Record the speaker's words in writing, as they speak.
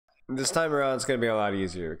This time around, it's gonna be a lot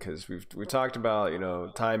easier because we talked about, you know,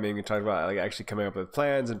 timing. We talked about like actually coming up with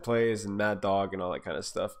plans and plays and Mad Dog and all that kind of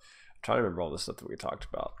stuff. I'm trying to remember all the stuff that we talked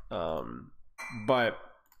about. But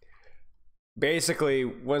basically,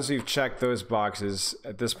 once we've checked those boxes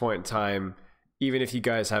at this point in time, even if you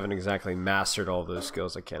guys haven't exactly mastered all those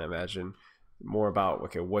skills, I can't imagine more about,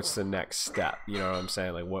 okay, what's the next step? You know what I'm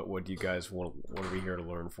saying? Like, what do you guys want? What are we here to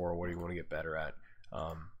learn for? What do you want to get better at?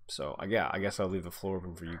 So yeah, I guess I'll leave the floor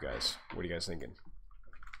open for you guys. What are you guys thinking?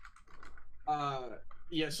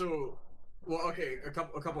 Yeah. So, well, okay. A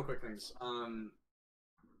couple quick things.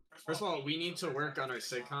 First of all, we need to work on our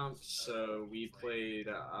sig comps. So we played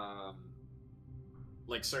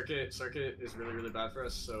like circuit. Circuit is really bad for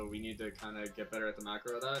us. So we need to kind of get better at the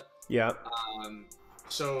macro of that. Yeah.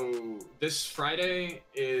 So this Friday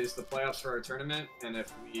is the playoffs for our tournament, and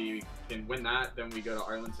if we can win that, then we go to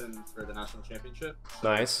Arlington for the national championship. So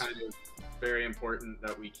Nice. it's kind of very important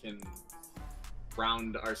that we can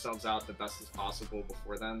round ourselves out the best as possible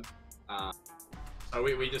before then. So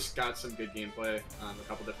we just got some good gameplay on a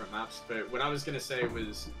couple different maps. But what I was gonna say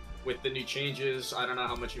was, with the new changes, I don't know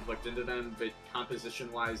how much you've looked into them, but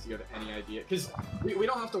composition-wise, do you have any idea? Because we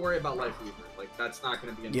don't have to worry about Life Weaver. Like, that's not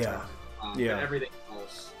going to be in the tournament. Yeah. But everything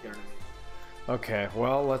else, you know what I mean? Okay.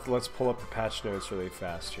 Well, let's pull up the patch notes really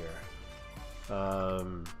fast here.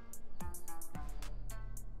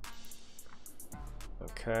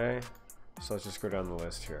 Okay. So let's just go down the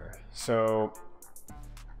list here. So,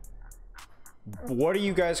 what are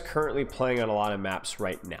you guys currently playing on a lot of maps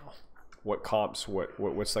right now? What comps?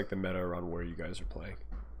 What's like the meta around where you guys are playing?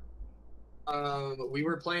 We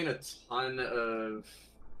were playing a ton of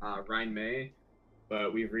Rhine May,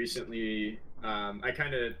 but we've recently I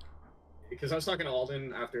kind of, because I was talking to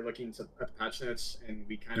Alden after looking at the patch notes, and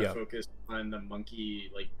we kind of focused on the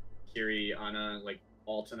monkey, like Kiri, Ana, like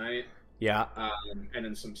all tonight. Yeah. And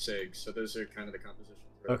then some Sig. So those are kind of the compositions.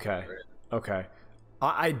 Okay. Okay.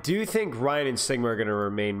 I do think Ryan and Sigma are going to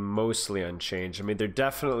remain mostly unchanged. I mean, they're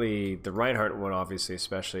definitely, the Reinhardt one, obviously,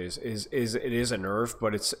 especially is it is a nerf,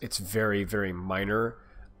 but it's very minor.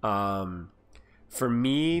 For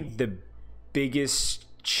me, the biggest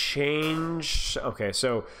change. Okay,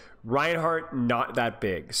 so Reinhardt not that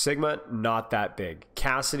big, Sigma not that big,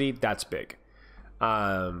 Cassidy that's big.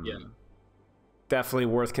 Definitely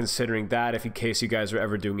worth considering that if in case you guys are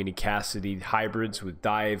ever doing any Cassidy hybrids with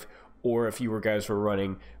dive. Or if you guys were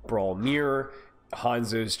running Brawl Mirror,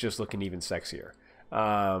 Hanzo's just looking even sexier.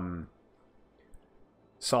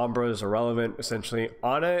 Sombra is irrelevant, essentially.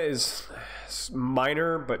 Ana is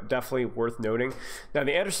minor, but definitely worth noting. Now,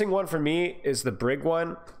 the interesting one for me is the Brig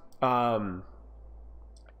one.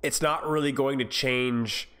 It's not really going to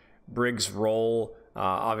change Brig's role,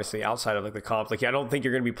 obviously, outside of like the comps. Like, I don't think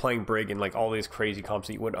you're going to be playing Brig in like all these crazy comps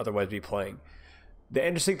that you wouldn't otherwise be playing. The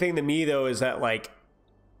interesting thing to me, though, is that like,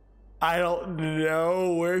 I don't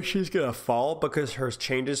know where she's going to fall because her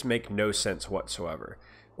changes make no sense whatsoever.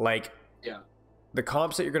 Like, the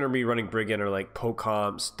comps that you're going to be running Brig in are like poke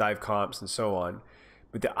comps, dive comps, and so on.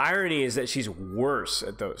 But the irony is that she's worse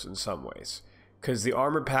at those in some ways because the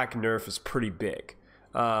armor pack nerf is pretty big.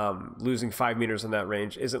 Losing 5 meters in that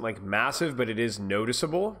range isn't like massive, but it is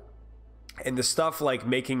noticeable. And the stuff like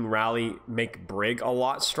making Rally make Brig a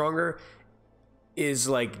lot stronger is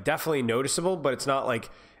like definitely noticeable, but it's not like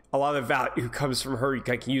a lot of the value comes from her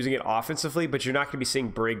like using it offensively, but you're not going to be seeing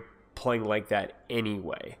Brig playing like that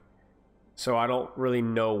anyway. So I don't really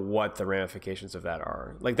know what the ramifications of that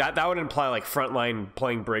are. Like that would imply like frontline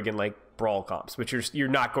playing Brig in like Brawl comps, but you're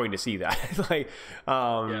not going to see that. Like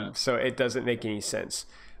so it doesn't make any sense.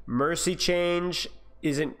 Mercy change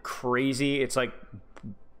isn't crazy. It's like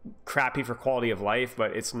crappy for quality of life,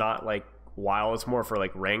 but it's not like wild. It's more for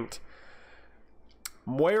like ranked.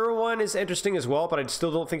 Moira one is interesting as well, but I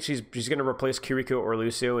still don't think she's going to replace Kiriko or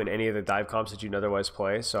Lucio in any of the dive comps that you'd otherwise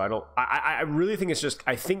play. So I really think it's just,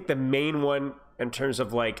 I think the main one in terms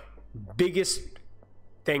of like biggest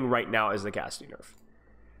thing right now is the Cassidy nerf.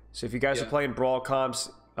 So if you guys are playing Brawl comps,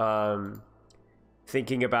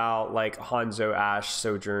 thinking about like Hanzo, Ashe,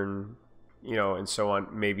 Sojourn, you know, and so on,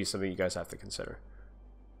 maybe something you guys have to consider.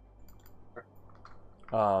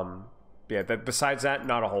 Yeah, besides that,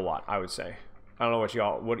 not a whole lot, I would say. I don't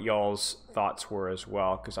know what y'all's thoughts were as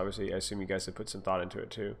well, because obviously I assume you guys have put some thought into it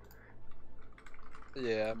too.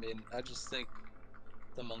 Yeah, I mean, I just think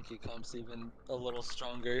the monkey comp's even a little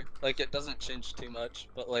stronger. Like, it doesn't change too much,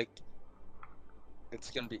 but like, it's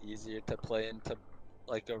gonna be easier to play into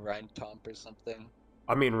like a Rhine comp or something.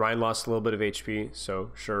 I mean, Rhine lost a little bit of HP, so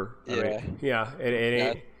sure. Yeah. I mean, yeah, it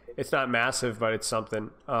ain't, it's not massive, but it's something.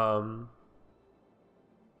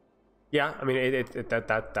 Yeah, I mean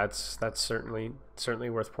that's certainly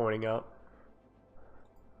worth pointing out.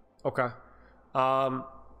 Okay.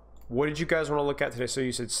 What did you guys want to look at today? So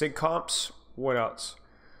you said sig comps. What else?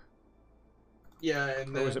 Yeah,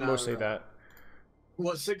 and then Or was it mostly that?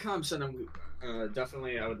 Well, sitcoms, and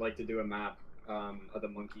definitely I would like to do a map of the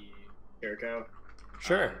monkey Jericho.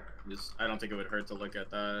 Sure. I don't think it would hurt to look at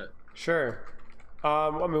that. Sure.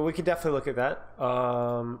 I mean, we could definitely look at that.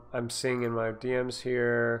 I'm seeing in my DMs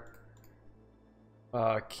here,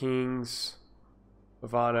 Kings,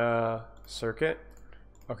 Havana, Circuit.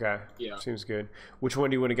 Okay. Yeah. Seems good. Which one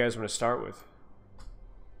do you guys want to start with?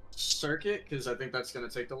 Circuit, because I think that's going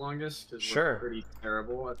to take the longest. Cause Sure. We're pretty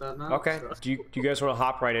terrible at that map. Okay. So. Do you guys want to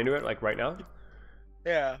hop right into it, like right now?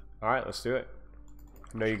 Yeah. All right, let's do it.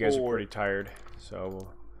 I know you guys are pretty tired, so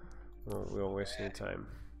we won't waste any time.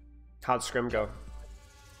 How'd Scrim go?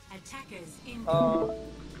 Attackers in.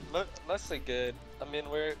 Mostly good. I mean,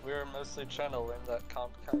 we were mostly trying to learn that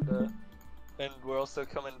comp kinda, and we're also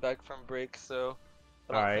coming back from break, so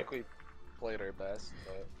I don't think we played our best.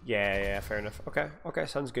 But... Yeah, fair enough. Okay,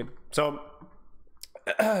 sounds good. So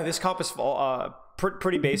this comp is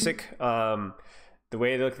pretty basic. The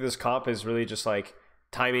way they look at this comp is really just like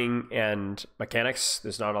timing and mechanics.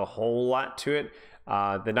 There's not a whole lot to it.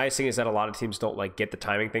 The nice thing is that a lot of teams don't like get the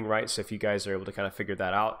timing thing right. So if you guys are able to kind of figure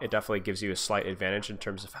that out, it definitely gives you a slight advantage in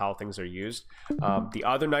terms of how things are used. The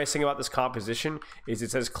other nice thing about this composition is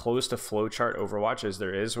it's as close to flowchart Overwatch as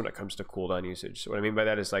there is when it comes to cooldown usage. So what I mean by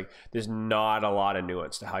that is like there's not a lot of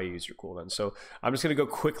nuance to how you use your cooldown. So I'm just going to go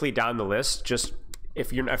quickly down the list. Just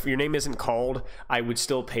if your name isn't called, I would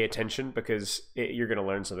still pay attention because you're going to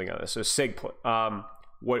learn something out of this. So Sig,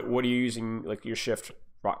 what are you using, like your shift,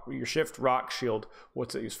 rock, shield?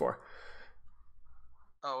 What's it used for?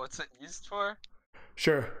 Oh, what's it used for?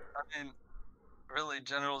 Sure. I mean, really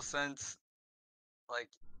general sense, like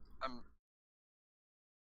I'm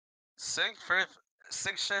Sig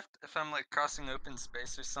shift if I'm like crossing open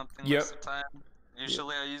space or something. Yep. Most of the time.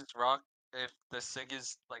 Usually I use rock if the Sig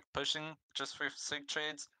is like pushing just for Sig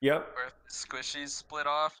trades. Yep. Or if the squishy's split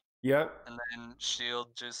off. Yep. And then shield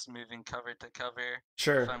just moving cover to cover.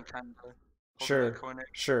 Sure. If I'm kind of holding the corner.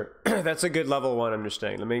 Sure. That's a good level 1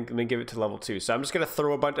 understanding. Let me give it to level 2. So I'm just gonna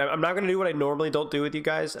throw a bunch. I'm not gonna do what I normally don't do with you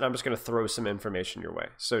guys, and I'm just gonna throw some information your way.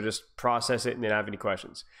 So just process it and then have any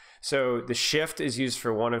questions. So the shift is used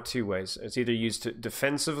for one of two ways. It's either used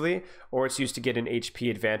defensively or it's used to get an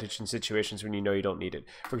HP advantage in situations when you know you don't need it.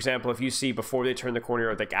 For example, if you see before they turn the corner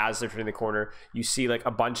or like as they're turning the corner, you see like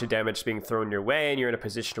a bunch of damage being thrown your way and you're in a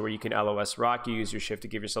position where you can LOS rock, you use your shift to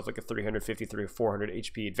give yourself like a 350, 400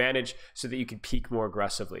 HP advantage so that you can peak more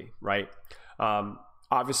aggressively, right?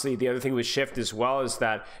 Obviously, the other thing with shift as well is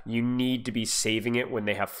that you need to be saving it when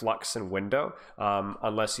they have flux and window,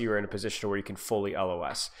 unless you're in a position where you can fully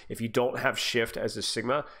LOS. If you don't have shift as a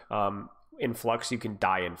Sigma, in flux, you can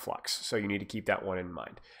die in flux. So you need to keep that one in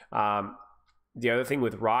mind. The other thing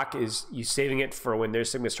with rock is you saving it for when their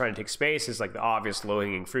Sigma's trying to take space is like the obvious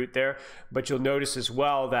low-hanging fruit there. But you'll notice as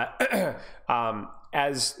well that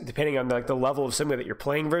as depending on like the level of Sigma that you're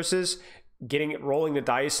playing versus, getting it, rolling the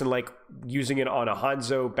dice and like using it on a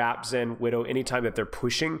Hanzo, Bap, Zen, Widow anytime that they're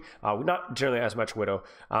pushing, not generally as much Widow,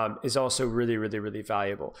 is also really, really, really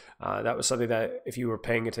valuable. That was something that if you were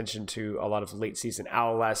paying attention to a lot of late season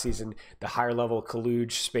Owl last season, the higher level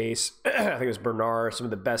Kaluge space, I think it was Bernard, some of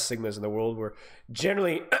the best Sigmas in the world were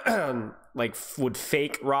generally like would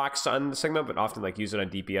fake rocks on the Sigma, but often like use it on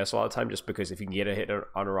DPS a lot of the time just because if you can get a hit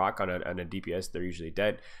on a rock on a DPS, they're usually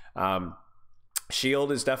dead.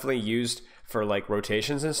 Shield is definitely used for like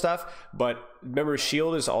rotations and stuff, but remember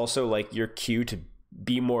shield is also like your cue to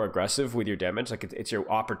be more aggressive with your damage. Like it's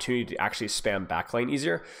your opportunity to actually spam backline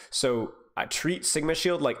easier. So treat Sigma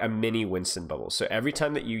shield like a mini Winston bubble. So every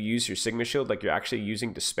time that you use your Sigma shield, like you're actually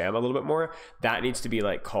using to spam a little bit more, that needs to be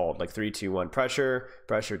like called like 3, 2, 1, pressure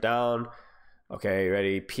down. Okay,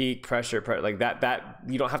 ready, peak, pressure, like that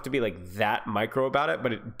you don't have to be like that micro about it,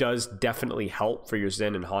 but it does definitely help for your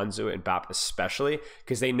Zen and Hanzo and Bap especially,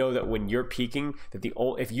 because they know that when you're peaking, that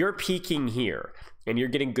if you're peaking here and you're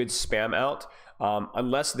getting good spam out,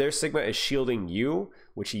 unless their Sigma is shielding you,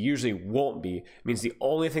 which he usually won't be, means the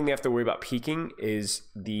only thing they have to worry about peaking is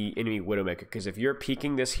the enemy Widowmaker. Because if you're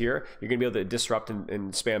peaking this here, you're going to be able to disrupt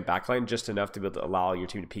and spam backline just enough to be able to allow your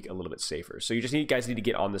team to peak a little bit safer. So you guys need to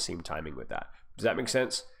get on the same timing with that. Does that make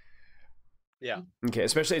sense? Yeah. Okay,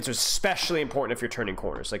 it's especially important if you're turning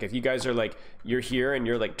corners. Like if you guys are like you're here and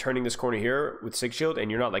you're like turning this corner here with Sig Shield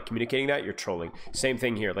and you're not like communicating that, you're trolling. Same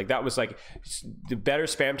thing here. Like that was like the better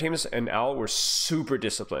spam teams and Al were super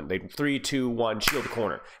disciplined. They 3, 2, 1 shield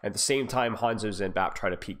corner. At the same time, Hanzo's and Bap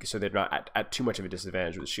try to peek, so they're not at too much of a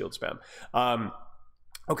disadvantage with shield spam.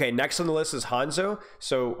 Okay, next on the list is Hanzo.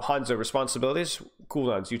 So Hanzo, responsibilities,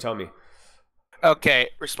 cooldowns. You tell me. Okay,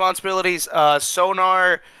 responsibilities.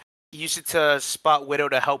 Sonar. Use it to spot Widow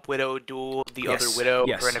to help Widow duel the other Widow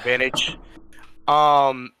for an advantage.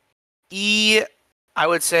 E, I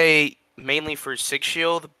would say mainly for Sig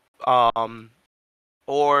Shield. Or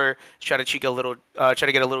try to get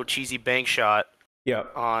a little cheesy bank shot. Yeah.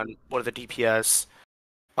 On one of the DPS.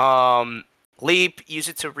 Leap, use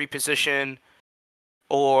it to reposition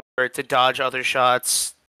or to dodge other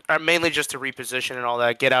shots. Or mainly just to reposition and all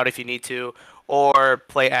that. Get out if you need to, or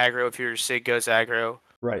play aggro if your Sig goes aggro.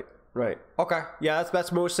 Right. Okay. Yeah,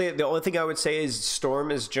 that's mostly it. The only thing I would say is Storm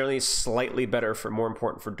is generally slightly better more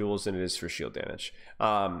important for duels than it is for shield damage.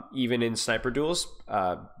 Even in sniper duels,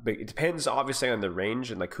 but it depends obviously on the range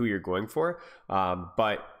and like who you're going for.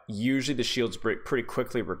 But usually the shields break pretty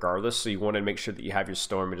quickly regardless, so you want to make sure that you have your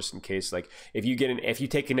Storm just in case. Like if you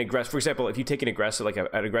take an aggressive, for example, if you take an aggressive like an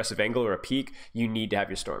aggressive angle or a peek, you need to have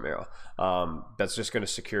your Storm arrow. That's just going to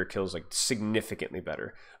secure kills like significantly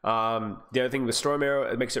better. The other thing with Storm arrow,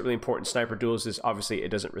 it makes it really important in sniper duels, is obviously it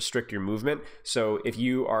doesn't restrict your movement. So if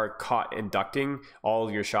you are caught inducting all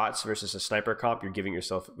of your shots versus a sniper comp, you're putting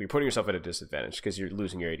yourself at a disadvantage because you're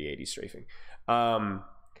losing your 80/80 strafing.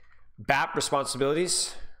 BAP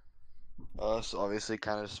responsibilities. So obviously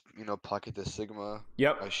kind of pocket the Sigma.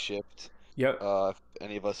 Yep. A shift. Yep. If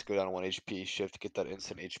any of us go down 1 HP, shift, get that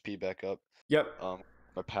instant HP back up. Yep.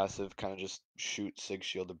 My passive kind of just shoot Sig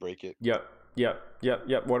Shield to break it. Yep.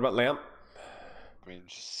 What about Lamp? I mean,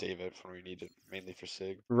 just save it for when we need it, mainly for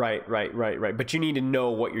Sig. Right. But you need to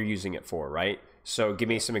know what you're using it for, right? So give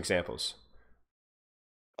me some examples.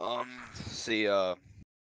 See, I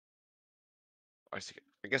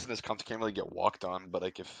guess in this comp, can't really get walked on, but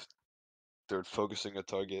like if they're focusing a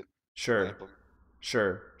target, Sure.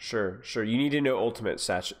 You need to know ultimate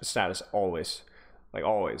status always, like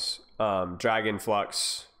always. Dragon,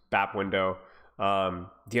 Flux, BAP window.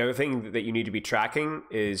 The other thing that you need to be tracking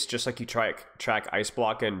is just like you track Ice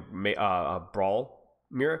Block and Brawl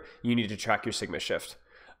mirror, you need to track your Sigma shift.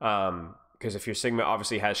 Because if your Sigma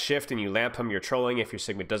obviously has shift and you lamp him, you're trolling. If your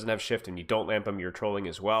Sigma doesn't have shift and you don't lamp him, you're trolling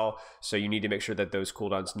as well. So you need to make sure that those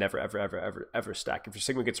cooldowns never, ever stack. If your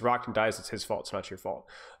Sigma gets rocked and dies, it's his fault. It's not your fault.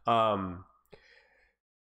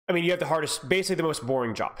 I mean, you have the hardest, basically the most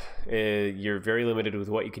boring job. You're very limited with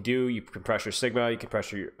what you could do. You can pressure Sigma, you can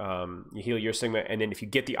pressure you heal your Sigma, and then if you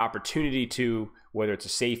get the opportunity to, whether it's a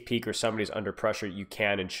safe peak or somebody's under pressure, you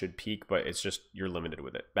can and should peak, but it's just you're limited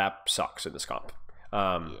with it. That sucks in this comp.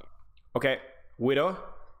 Okay, Widow.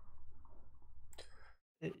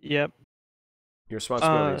 Yep. Your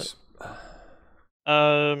responsibilities.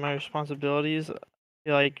 My responsibilities,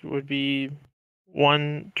 would be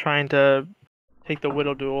one, trying to take the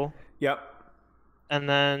Widow duel. Yep. And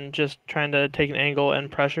then just trying to take an angle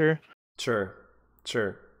and pressure. Sure,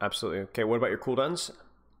 absolutely. Okay, what about your cooldowns?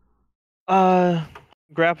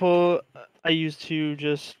 Grapple, I use to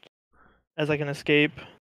just as like an escape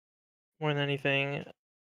more than anything.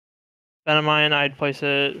 Venomine, I'd place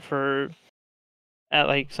it at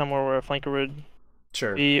like somewhere where a flanker would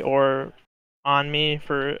be, or on me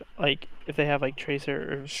for like if they have like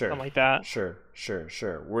Tracer or something like that. Sure.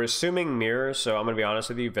 We're assuming mirror, so I'm gonna be honest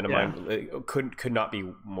with you. Venomine could not be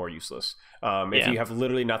more useless. If you have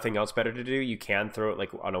literally nothing else better to do, you can throw it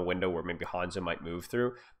like on a window where maybe Hanzo might move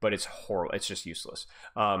through, but it's horrible. It's just useless.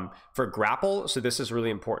 For grapple, so this is really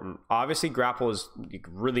important. Obviously, grapple is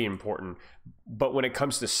really important, but when it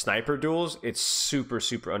comes to sniper duels, it's super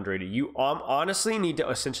underrated. You honestly need to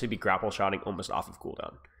essentially be grapple shotting almost off of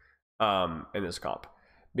cooldown in this comp,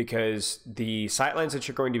 because the sightlines that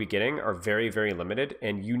you're going to be getting are very limited,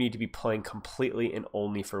 and you need to be playing completely and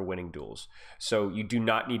only for winning duels. So you do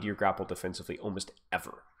not need your grapple defensively almost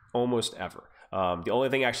ever. The only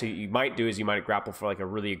thing actually you might do is you might grapple for like a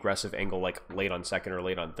really aggressive angle, like late on second or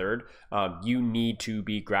late on third. You need to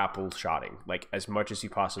be grapple shotting like as much as you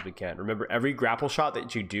possibly can. Remember, every grapple shot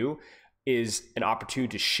that you do is an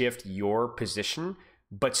opportunity to shift your position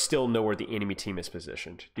but still know where the enemy team is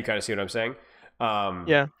positioned. Do you kind of see what I'm saying?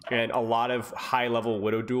 Yeah. And a lot of high-level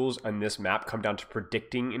Widow duels on this map come down to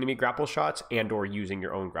predicting enemy grapple shots and or using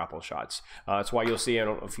your own grapple shots. That's why you'll see, I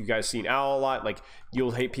don't know if you guys seen Owl a lot, like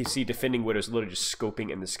you'll see defending Widows literally just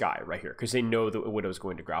scoping in the sky right here because they know the Widow's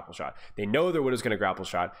going to grapple shot. They know the Widow's going to grapple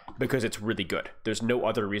shot because it's really good. There's no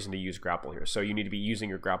other reason to use grapple here. So you need to be using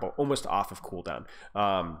your grapple almost off of cooldown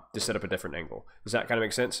to set up a different angle. Does that kind of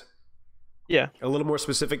make sense? Yeah. A little more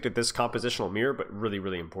specific to this compositional mirror, but really,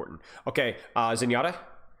 really important. Okay, Zenyatta?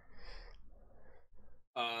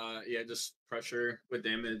 Yeah, just pressure with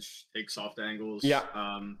damage, take soft angles. Yeah.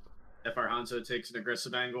 If our Hanzo takes an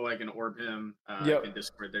aggressive angle, I can orb him. Yep. I can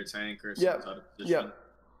discord their tank or Yep. someone's out of position. Yep.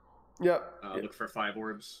 Yep. Look for 5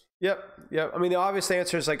 orbs. Yep. I mean, the obvious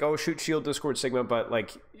answer is like, oh, shoot, shield, discord, Sigma, but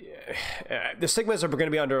like, the Sigmas are going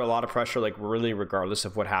to be under a lot of pressure, like really regardless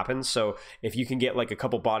of what happens. So if you can get like a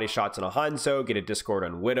couple body shots on a Hanzo, get a discord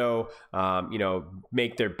on Widow, you know,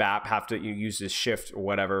 make their BAP have to use his shift or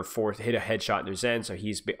whatever, hit a headshot in their Zen, so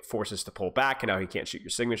he's forces to pull back, and now he can't shoot your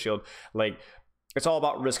Sigma shield. Like, it's all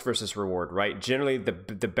about risk versus reward, right? Generally,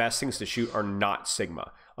 the best things to shoot are not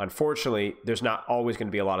Sigma. Unfortunately, there's not always going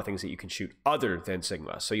to be a lot of things that you can shoot other than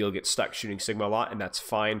Sigma. So you'll get stuck shooting Sigma a lot, and that's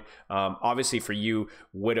fine. Obviously, for you,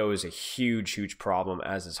 Widow is a huge, huge problem,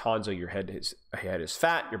 as is Hanzo. Your head is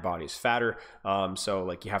fat, your body is fatter. So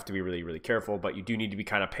like you have to be really, really careful, but you do need to be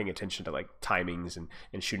kind of paying attention to like timings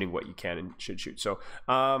and shooting what you can and should shoot. So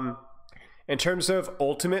in terms of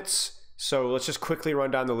ultimates, so let's just quickly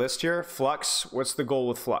run down the list here. Flux, what's the goal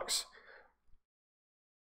with Flux?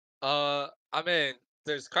 I mean,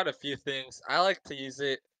 there's quite a few things. I like to use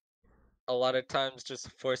it a lot of times,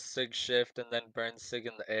 just force Sig shift and then burn Sig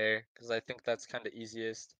in the air, because I think that's kind of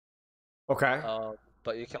easiest. Okay.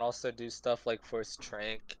 But you can also do stuff like force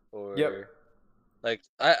Trank, or Yep.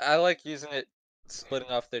 I like using it, splitting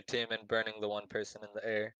off their team and burning the one person in the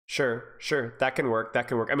air. Sure. That can work.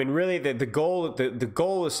 I mean, really, the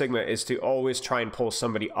goal of Sigma is to always try and pull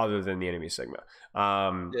somebody other than the enemy Sigma.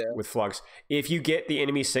 With Flux, if you get the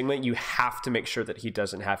enemy Sigma, you have to make sure that he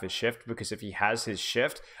doesn't have his shift, because if he has his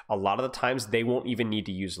shift, a lot of the times they won't even need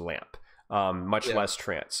to use lamp, much less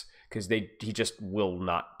trance, because he just will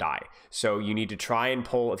not die. So you need to try and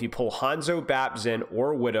pull, if you pull Hanzo, BAP, Zen,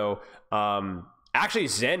 or Widow. Actually,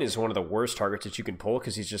 Zen is one of the worst targets that you can pull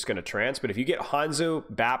because he's just going to trance. But if you get Hanzo,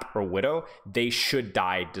 BAP, or Widow, they should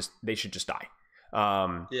die. They should just die.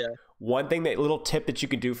 One thing, little tip that you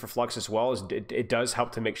can do for Flux as well, is it does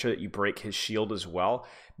help to make sure that you break his shield as well,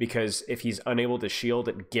 because if he's unable to shield,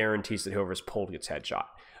 it guarantees that whoever's pulled gets headshot.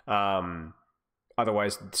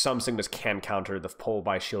 Otherwise, some Sigmas can counter the pull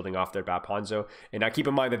by shielding off their BAP Hanzo. And now keep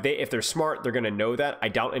in mind that if they're smart, they're going to know that. I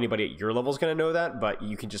doubt anybody at your level is going to know that, but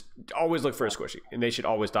you can just always look for a squishy, and they should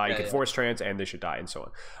always die. You can force trance, and they should die, and so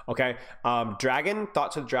on. Okay. Dragon,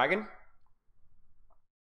 thoughts of Dragon?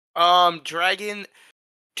 Dragon,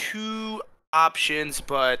 2 options,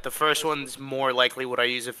 but the first one's more likely what I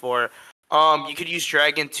use it for. You could use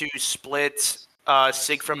Dragon to split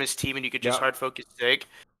Sig from his team, and you could just hard focus Sig,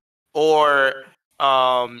 or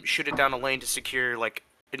shoot it down a lane to secure like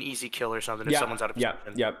an easy kill or something if someone's out of position.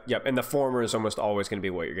 Yep. And the former is almost always going to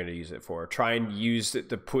be what you're going to use it for. Try and use it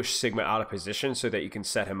to push Sigma out of position so that you can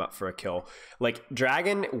set him up for a kill. Like,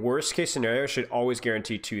 Dragon, worst case scenario, should always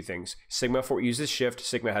guarantee 2 things. Sigma uses shift,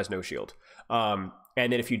 Sigma has no shield. And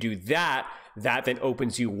then if you do that, that then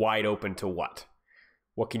opens you wide open to what?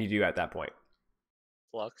 What can you do at that point?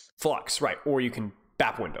 Flux, right. Or you can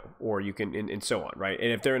BAP window, or you can, and so on, right?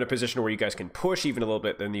 And if they're in a position where you guys can push even a little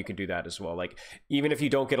bit, then you can do that as well. Like, even if you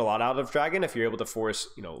don't get a lot out of Dragon, if you're able to force,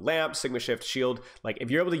 lamp, Sigma shift, shield, like if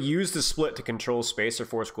you're able to use the split to control space or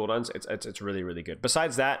force cooldowns, it's really, really good.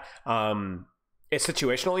 Besides that, it's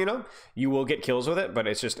situational, you will get kills with it, but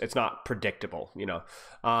it's not predictable,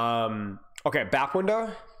 Okay, BAP window.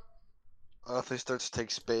 If they start to take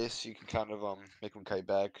space, you can kind of make them kite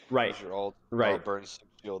back. Right. Use your ult, Right. burn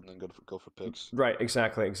shield, and then go for picks. Right,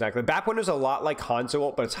 exactly. BAP window is a lot like Hanzo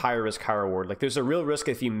ult, but it's higher risk, higher reward. Like, there's a real risk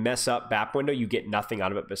if you mess up BAP window, you get nothing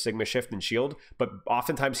out of it but Sigma shift and shield. But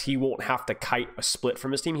oftentimes he won't have to kite a split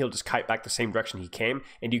from his team. He'll just kite back the same direction he came,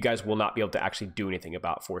 and you guys will not be able to actually do anything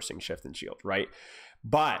about forcing shift and shield, right?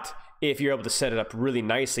 But if you're able to set it up really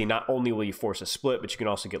nicely, not only will you force a split, but you can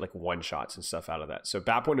also get like one shots and stuff out of that. So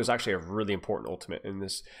BAP window is actually a really important ultimate in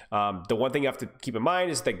this. The one thing you have to keep in mind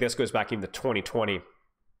is that this goes back into 2020.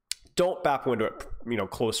 Don't BAP window at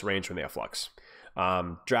close range when they have Flux.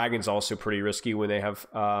 Dragon's also pretty risky when they have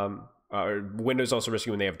Window's also risky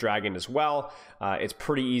when they have Dragon as well. It's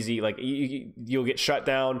pretty easy. Like, you'll get shut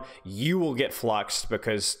down, you will get fluxed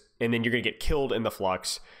and then you're gonna get killed in the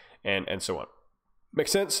Flux, and so on. Make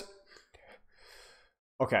sense?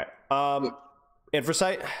 Okay.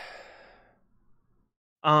 Infrasight?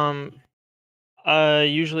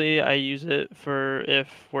 Usually I use it for if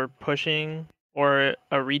we're pushing or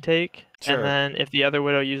a retake, Sure. and then if the other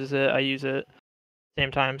widow uses it, I use it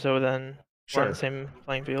same time. So then we're on Sure. the same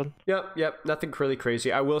playing field. Yep. Nothing really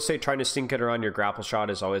crazy. I will say trying to sync it around your grapple shot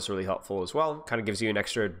is always really helpful as well. Kind of gives you an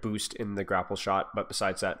extra boost in the grapple shot, but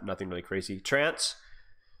besides that, nothing really crazy. Trance?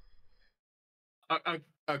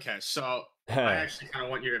 Okay, so I actually kind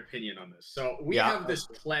of want your opinion on this. So we have this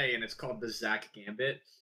play, and it's called the Zach Gambit.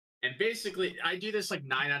 And basically, I do this like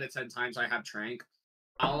 9 out of 10 times I have Trank.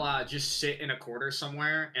 I'll just sit in a corner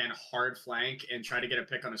somewhere and hard flank and try to get a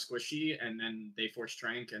pick on a squishy, and then they force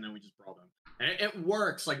Trank, and then we just brawl them. And it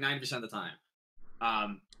works like 90% of the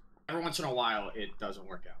time. Every once in a while, it doesn't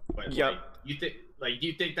work out. But do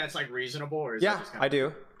you think that's like reasonable, or is that just kind of, I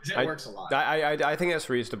do. It works a lot. I think that's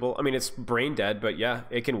reasonable. I mean, it's brain dead, but yeah,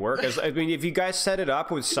 it can work. I mean, if you guys set it up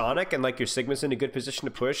with Sonic and like your Sigma's in a good position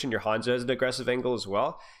to push and your Hanzo has an aggressive angle as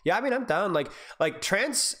well. Yeah, I mean, I'm down. Like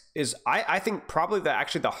Trance is, I think probably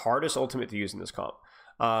actually the hardest ultimate to use in this comp.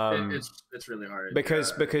 It's really hard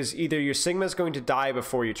because either your Sigma's going to die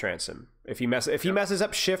before you trance him. If he messes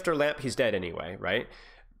up shift or lamp, he's dead anyway, right?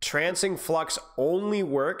 Trancing Flux only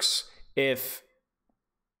works if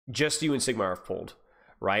just you and Sigma are pulled,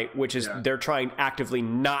 right? Which is they're trying actively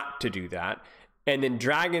not to do that. And then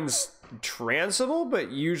Dragon's transable, but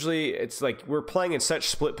usually it's like we're playing in such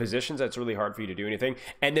split positions that it's really hard for you to do anything.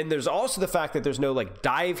 And then there's also the fact that there's no like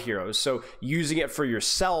dive heroes, so using it for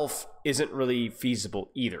yourself isn't really feasible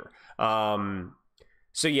either.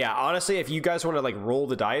 So yeah, honestly, if you guys want to like roll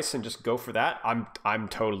the dice and just go for that, I'm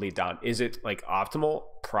totally down. Is it like optimal?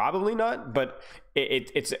 Probably not, but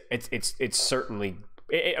it's certainly.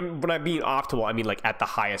 When I mean optimal, I mean like at the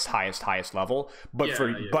highest level. But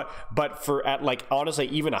but for at like honestly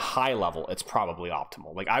even a high level, it's probably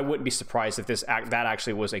optimal. Like I wouldn't be surprised if that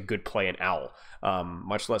actually was a good play in Owl,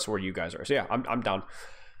 much less where you guys are. So yeah, I'm down,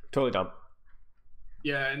 totally down.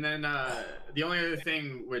 Yeah, and then the only other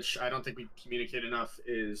thing which I don't think we communicate enough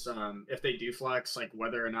is if they do flex, like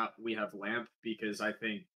whether or not we have lamp, because I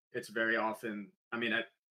think it's very often, I mean, at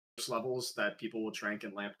levels that people will trank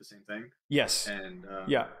and lamp the same thing. Yes. And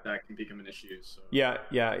that can become an issue. So. Yeah.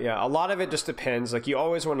 A lot of it just depends. Like you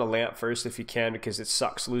always want to lamp first if you can, because it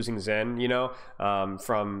sucks losing Zen,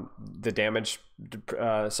 from the damage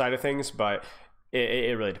side of things, but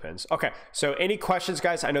it really depends. Okay, so any questions,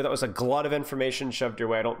 guys? I know that was a glut of information shoved your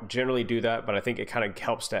way. I don't generally do that, but I think it kind of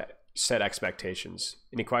helps to set expectations.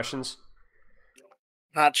 Any questions?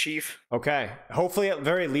 Not, Chief. Okay. Hopefully, at the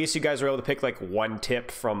very least, you guys are able to pick like one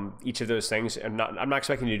tip from each of those things. I'm not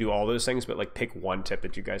expecting you to do all those things, but like pick one tip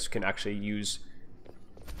that you guys can actually use.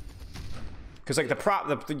 Because like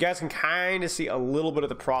the guys can kind of see a little bit of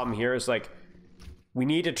the problem here is like we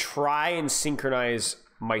need to try and synchronize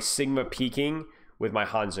my Sigma peaking with my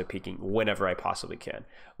Hanzo peaking whenever I possibly can.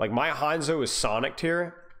 Like my Hanzo is Sonic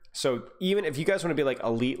here, so even if you guys want to be like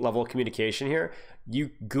elite level communication here,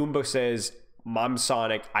 Goomba says, I'm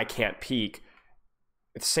Sonic, I can't peak.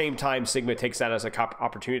 At the same time, Sigma takes that as an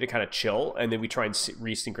opportunity to kind of chill, and then we try and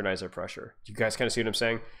resynchronize our pressure. You guys kind of see what I'm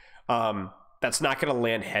saying? That's not going to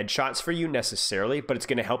land headshots for you necessarily, but it's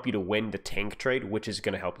going to help you to win the tank trade, which is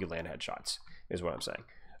going to help you land headshots, is what I'm saying.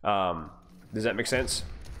 Does that make sense?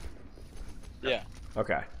 Yeah.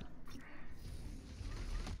 Okay.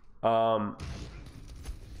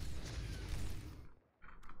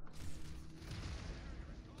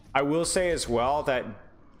 I will say as well that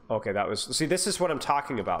this is what I'm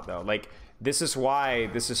talking about though. Like this is why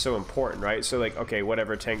this is so important, right? So like, okay,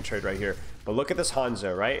 whatever, tank trade right here. But look at this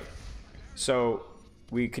Hanzo, right? So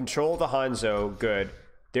we control the Hanzo, good.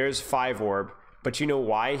 There's 5 orb. But you know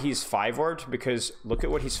why he's 5 orbed? Because look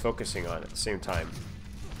at what he's focusing on at the same time.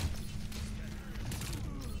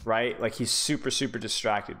 Right? Like he's super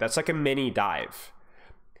distracted. That's like a mini dive.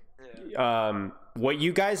 Yeah. What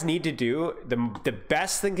you guys need to do, the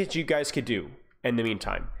best thing that you guys could do in the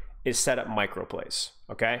meantime is set up micro plays.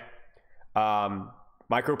 Okay?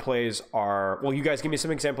 Micro plays are, well, you guys give me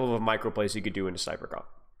some examples of micro plays you could do in a sniper comp.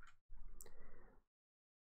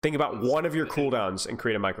 Think about one of your cooldowns and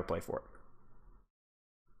create a micro play for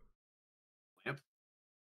it.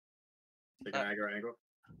 Take an aggro angle.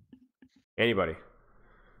 Anybody?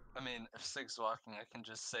 I mean, if Sig's walking, I can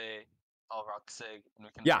just say, I'll rock Sig, and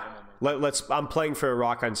we can. Yeah, I'm playing for a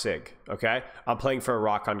rock on Sig. Okay, I'm playing for a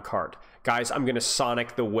rock on Cart. Guys, I'm gonna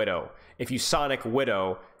Sonic the Widow. If you Sonic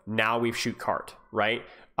Widow, now we shoot Cart. Right?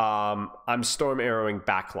 I'm storm arrowing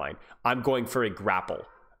backline. I'm going for a grapple.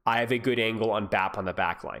 I have a good angle on BAP on the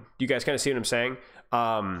backline. Do you guys kind of see what I'm saying?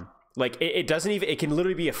 Like it doesn't even, it can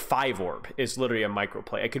literally be a 5 orb is literally a micro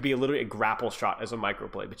play. It could be literally a grapple shot as a micro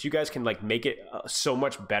play, but you guys can like make it so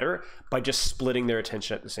much better by just splitting their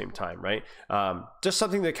attention at the same time, right? Just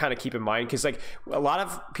something to kind of keep in mind, because like a lot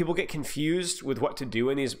of people get confused with what to do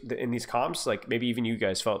in these comps. Like maybe even you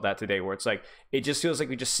guys felt that today, where it's like it just feels like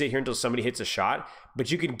we just sit here until somebody hits a shot,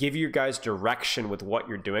 but you can give your guys direction with what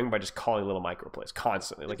you're doing by just calling little micro plays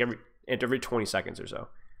constantly, like every 20 seconds or so.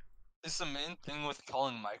 Is the main thing with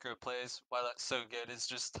calling micro plays, why that's so good, is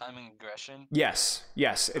just timing aggression? Yes,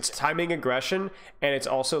 it's timing aggression, and it's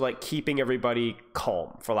also like keeping everybody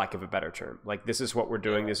calm, for lack of a better term. Like, this is what we're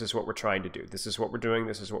doing, this is what we're trying to do, this is what we're doing,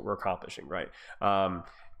 this is what we're accomplishing, right?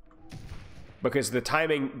 Because the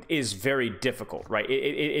timing is very difficult, right?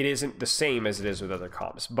 It isn't the same as it is with other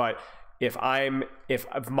comps. But if I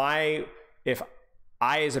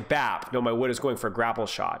as a BAP know my Widow's going for a grapple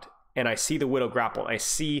shot, and I see the Widow grapple, and I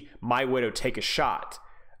see my Widow take a shot,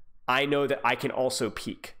 I know that I can also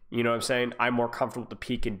peek. You know what I'm saying? I'm more comfortable to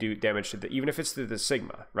peek and do damage to even if it's to the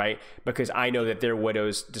Sigma, right? Because I know that their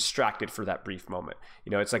Widow's distracted for that brief moment.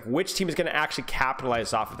 You know, it's like, which team is going to actually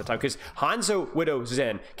capitalize off at the time? Because Hanzo, Widow,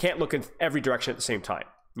 Zen can't look in every direction at the same time,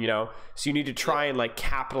 you know? So you need to try and like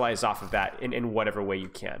capitalize off of that in whatever way you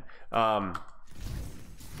can.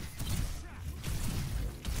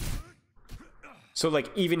 So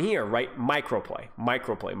like even here, right? Microplay.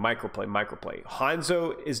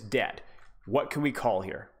 Hanzo is dead. What can we call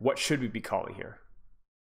here? What should we be calling here?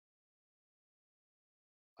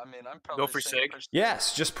 I mean, I'm probably go for Sig.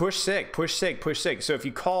 Yes, just push Sig. So if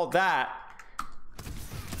you call that,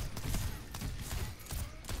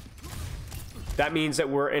 that means that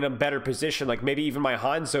we're in a better position. Like maybe even my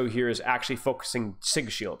Hanzo here is actually focusing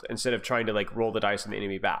Sig Shield instead of trying to like roll the dice on the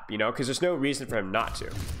enemy BAP, you know? Because there's no reason for him not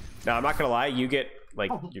to. Now, I'm not gonna lie, you get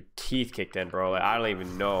like your teeth kicked in, bro. Like, I don't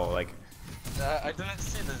even know. Like, I didn't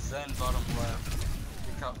see the Zen bottom left.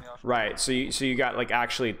 You caught me off. Right. So you got like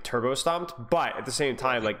actually turbo stomped, but at the same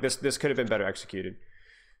time, like this could have been better executed.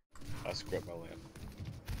 I scrapped my lamp.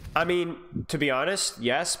 I mean, to be honest,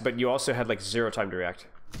 yes, but you also had like 0 time to react.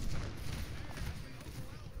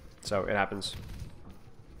 So it happens.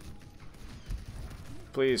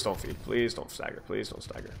 Please don't feed. Please don't stagger. Please don't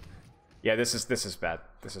stagger. Yeah, this is bad.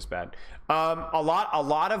 This is bad. A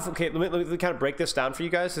lot of okay. Let me kind of break this down for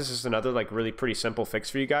you guys. This is another like really pretty simple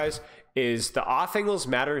fix for you guys. Is the off angles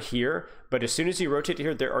matter here, but as soon as you rotate to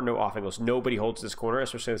here, there are no off angles. Nobody holds this corner,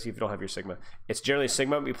 especially if you don't have your Sigma. It's generally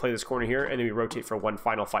Sigma. We play this corner here, and then we rotate for one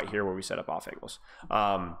final fight here where we set up off angles.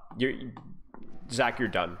 Zach, you're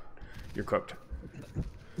done. You're cooked.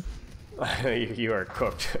 you are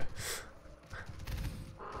cooked.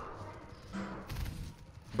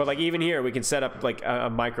 But like even here, we can set up like a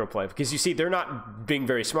micro play, because you see they're not being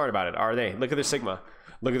very smart about it, are they? Look at their Sigma,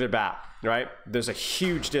 look at their BAP, right? There's a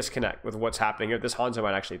huge disconnect with what's happening here. This Hanzo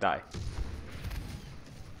might actually die.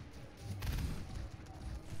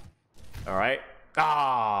 All right.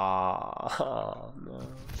 Oh no.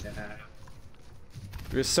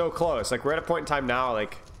 We're so close. Like we're at a point in time now,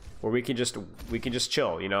 like where we can just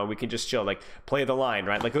chill. You know, we can just chill. Like play the line,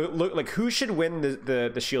 right? Like look, like who should win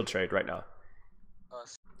the shield trade right now?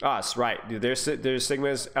 Us, right. There's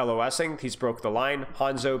Sigma's LOSing. He's broke the line.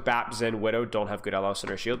 Hanzo, BAP, Zen, Widow don't have good LOS in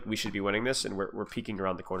our shield. We should be winning this, and we're peeking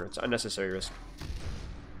around the corner. It's unnecessary risk.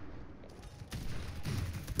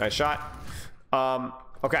 Nice shot.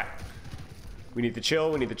 Okay. We need to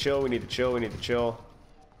chill.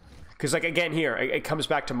 Because like again here, it comes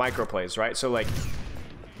back to micro plays, right? So like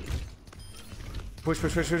push,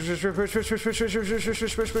 right.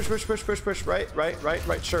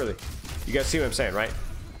 Surely. You guys see what I'm saying, right?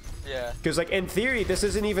 Yeah. Because like in theory, this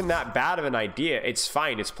isn't even that bad of an idea. It's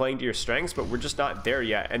fine. It's playing to your strengths, but we're just not there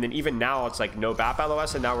yet. And then even now, it's like no BAP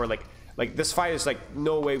LOS, and now we're like this fight is like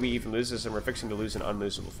no way we even lose this, and we're fixing to lose an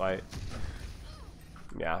unlosable fight.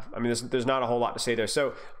 Yeah, I mean, there's not a whole lot to say there.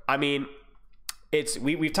 So I mean,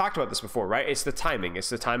 we've talked about this before, right? It's the timing, and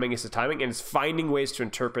it's finding ways to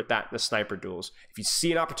interpret that in the sniper duels. If you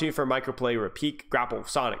see an opportunity for a microplay or a peek, grapple,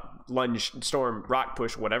 sonic, lunge, storm, rock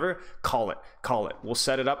push, whatever, call it. We'll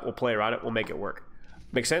set it up, we'll play around it, we'll make it work.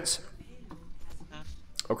 Make sense?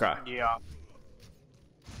 Okay. Yeah.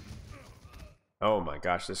 Oh my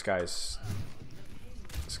gosh, this guy's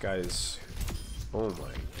oh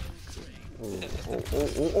my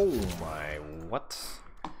my, what?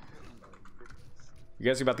 You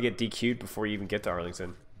guys are about to get DQ'd before you even get to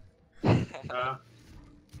Arlington.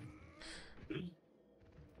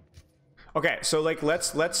 Okay, so like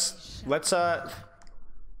let's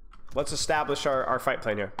establish our fight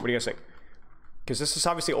plan here. What do you guys think? Because this is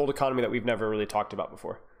obviously old economy that we've never really talked about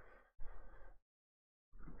before.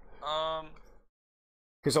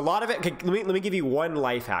 Because a lot of it, okay, let me give you one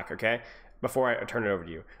life hack, okay? Before I turn it over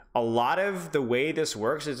to you. A lot of the way this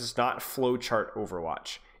works is it's not flowchart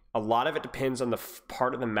Overwatch. A lot of it depends on the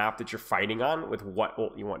part of the map that you're fighting on with what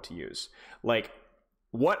ult you want to use. Like,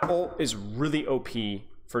 what ult is really OP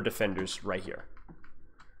for defenders right here?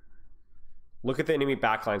 Look at the enemy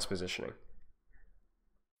backline's positioning.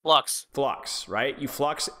 Flux. Flux, right? You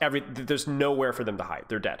flux there's nowhere for them to hide.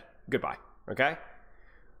 They're dead. Goodbye, okay?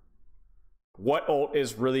 What ult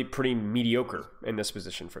is really pretty mediocre in this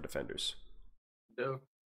position for defenders? No.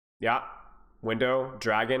 Yeah. Window,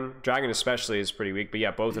 Dragon. Dragon especially is pretty weak, but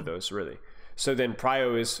yeah, both of those really. So then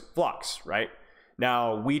Prio is Flux, right?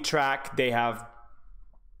 Now we track, they have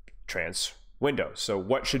Trance, Window. So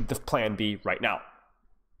what should the plan be right now?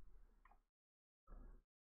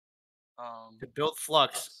 To build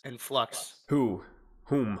Flux and Flux.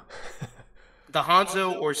 Whom? The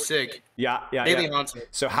Hanzo or Sig. Yeah. Maybe Hanzo.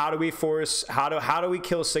 So how do we force, how do we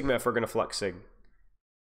kill Sigma if we're going to Flux Sig?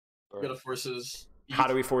 We're gonna force his. How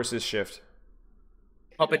do we force his shift?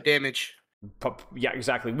 Puppet damage. Yeah,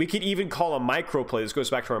 exactly. We could even call a microplay. This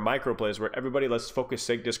goes back to our microplays where everybody, let's focus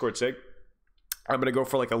Sig, Discord Sig. I'm going to go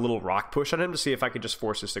for like a little rock push on him to see if I could just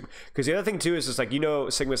force his Sigma. Because the other thing too is just like, you know,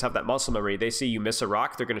 Sigmas have that muscle memory. They see you miss a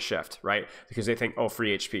rock, they're going to shift, right? Because they think, oh,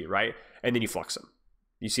 free HP, right? And then you flux them.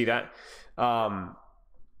 You see that?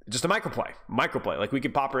 Just a microplay. Like we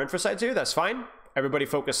could pop our infosite too. That's fine. Everybody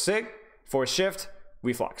focus Sig, force shift,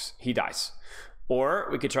 we flux. He dies. Or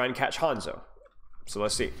we could try and catch Hanzo. So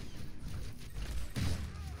let's see.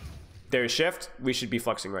 There's shift. We should be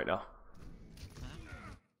fluxing right now.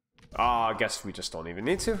 I guess we just don't even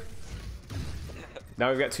need to. Now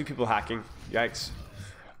we've got 2 people hacking. Yikes.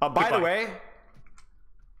 By the way,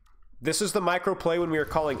 this is the micro play when we were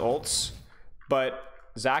calling ults, but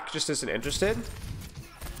Zach just isn't interested.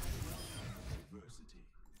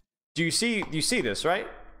 Do you see this, right?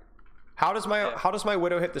 How does my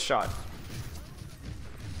Widow hit the shot?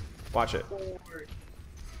 Watch it.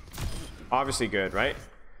 Obviously good, right?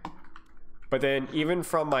 But then even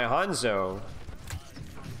from my Hanzo,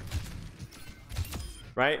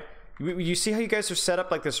 right? You see how you guys are set up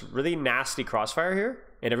like this really nasty crossfire here?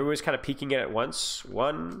 And everybody's kind of peeking at it once.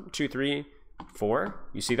 1, 2, 3, 4.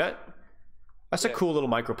 You see that? That's a cool little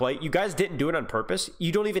microplay. You guys didn't do it on purpose.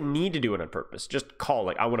 You don't even need to do it on purpose. Just call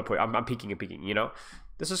it. I want to put. I'm peeking and peeking. You know,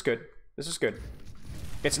 this is good. This is good.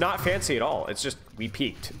 It's not fancy at all. It's just we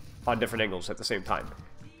peeked on different angles at the same time.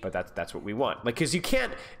 But that's what we want. Like, because you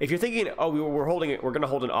can't, if you're thinking, oh, we're holding it, we're going to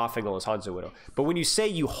hold an off angle as Hanzo Widow. But when you say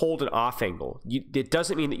you hold an off angle, it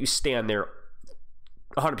doesn't mean that you stand there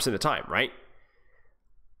 100% of the time, right?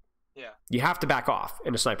 Yeah. You have to back off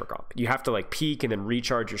in a sniper comp. You have to like peek and then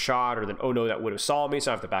recharge your shot, or then, oh no, that Widow saw me, so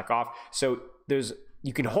I have to back off. So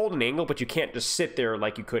you can hold an angle, but you can't just sit there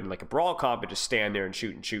like you could in like a Brawl comp and just stand there and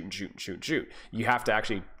shoot and shoot and shoot and shoot and shoot. You have to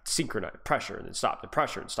actually synchronize, pressure and then stop, the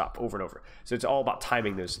pressure and stop over and over. So it's all about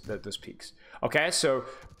timing those peaks. Okay, so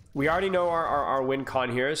we already know our win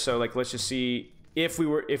con here. So like, let's just see if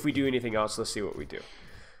we do anything else. Let's see what we do.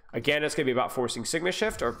 Again, it's gonna be about forcing Sigma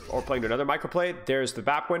shift or playing to another microplay. There's the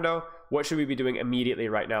BAP window. What should we be doing immediately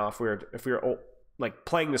right now if we're like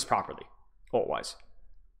playing this properly, ult wise?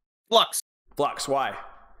 Flux, why?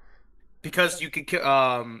 Because you could,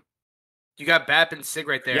 you got BAP and Sig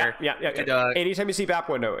right there. Yeah. Anytime you see BAP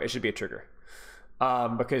window, it should be a trigger.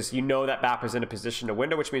 Because you know that BAP is in a position to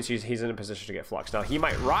window, which means he's in a position to get flux. Now, he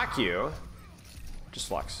might rock you. Just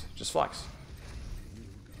flux.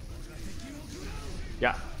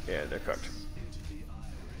 Yeah, they're cooked.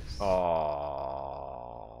 Oh.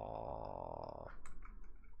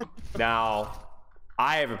 Now,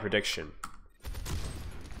 I have a prediction.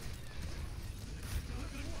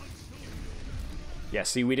 Yeah,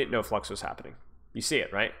 see, we didn't know Flux was happening. You see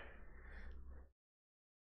it, right?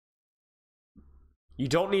 You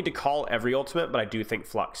don't need to call every ultimate, but I do think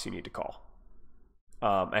Flux you need to call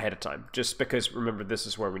ahead of time. Just because, remember, this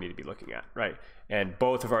is where we need to be looking at, right? And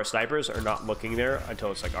both of our snipers are not looking there until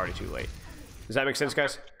it's like already too late. Does that make sense,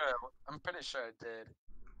 guys? I'm pretty sure it did.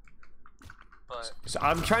 But so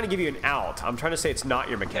I'm trying to give you an out. I'm trying to say it's not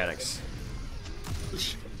your mechanics.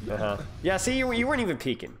 Yeah, see, you weren't even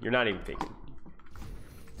peeking. You're not even peeking.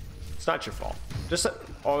 It's not your fault. Just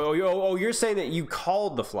you're saying that you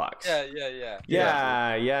called the flux.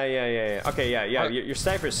 Yeah. Okay, yeah. Your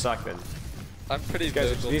snipers suck then. I'm pretty.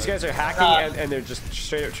 These guys are hacking and they're just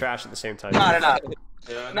straight up trash at the same time. No.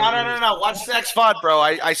 Watch the XVOD, bro.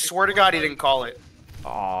 I swear to God, he didn't call it.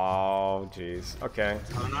 Oh, jeez. Okay.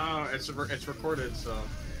 I don't know. It's recorded, so.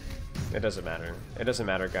 It doesn't matter. It doesn't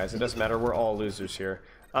matter, guys. It doesn't matter. We're all losers here.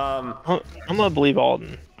 I'm gonna believe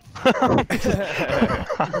Alden.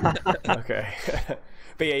 Okay.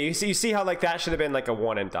 But yeah, you see how like that should have been like a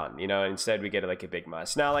one and done, you know. Instead, we get like a big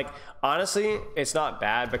mess. Now, like honestly, it's not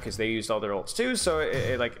bad because they used all their ults too. So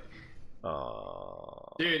it like,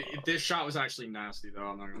 dude, this shot was actually nasty though.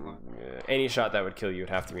 I'm not gonna lie. any shot that would kill you would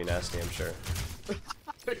have to be nasty, I'm sure.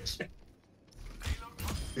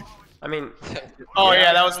 I mean, oh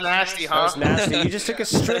yeah, that was nasty, huh? That was nasty. You just took a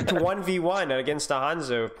strict 1v1 against a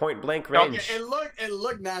Hanzo, point blank range. Okay, it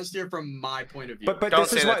looked nastier from my point of view. But Don't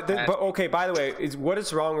this is say what. that, But okay, by the way, what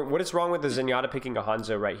is wrong with the Zenyatta picking a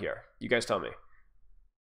Hanzo right here? You guys tell me.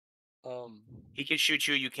 He can shoot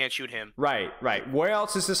you. You can't shoot him. Right. What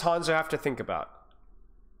else does this Hanzo have to think about?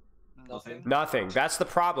 Nothing. That's the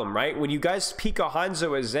problem, right? When you guys peek a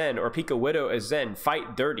Hanzo as Zen or peek a Widow as Zen,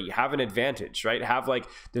 fight dirty, have an advantage, right? Have like,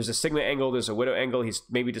 there's a Sigma angle, there's a Widow angle, he's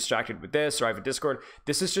maybe distracted with this, or I have a Discord.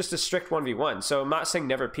 This is just a strict 1v1. So I'm not saying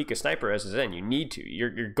never peek a sniper as a Zen. You need to.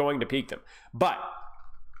 You're going to peek them. But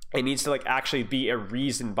it needs to like actually be a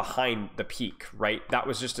reason behind the peek, right? That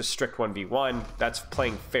was just a strict 1v1. That's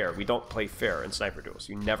playing fair. We don't play fair in sniper duels.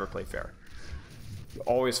 You never play fair. You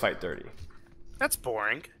always fight dirty. That's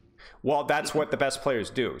boring. Well, that's what the best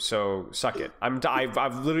players do. So suck it. I've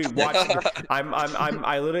literally watched. I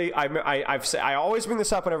always bring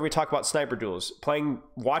this up whenever we talk about sniper duels.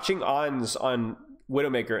 Watching ons on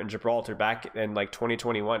Widowmaker and Gibraltar back in like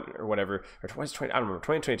 2021 or whatever, or 2020. I don't remember,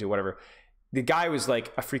 2022, whatever. The guy was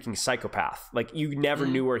like a freaking psychopath. Like you never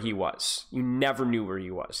knew where he was. You never knew where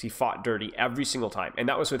he was. He fought dirty every single time, and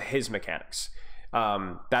that was with his mechanics.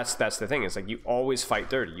 That's the thing. It's like you always fight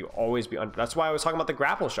dirty. You always be under. That's why I was talking about the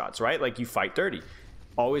grapple shots, right? Like you fight dirty,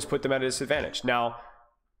 always put them at a disadvantage. Now,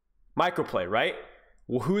 microplay, right?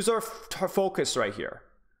 Well, who's our focus right here?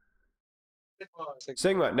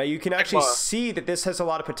 Sigma. Now you can actually see that this has a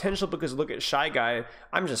lot of potential because look at Shy Guy.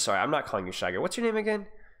 I'm just sorry. I'm not calling you Shy Guy. What's your name again?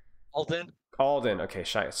 Alden. Okay,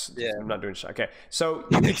 Shy. Yeah. I'm not doing Shy. Okay, so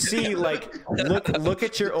you can see like look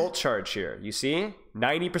at your ult charge here. You see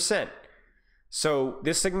 90%. So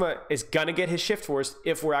this Sigma is gonna get his shift force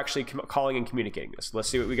if we're actually calling and communicating this. Let's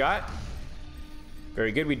see what we got.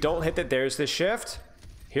 Very good. We don't hit that. There's the shift.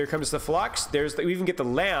 Here comes the flux. We even get the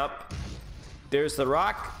lamp. There's the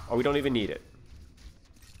rock. Oh, we don't even need it.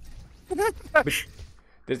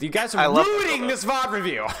 You guys are ruining this VOD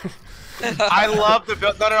review. I love the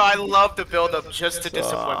build. No, I love the build up just to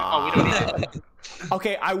disappoint. Oh, we don't need it.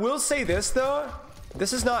 Okay, I will say this though.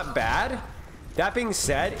 This is not bad. That being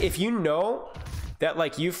said, if you know that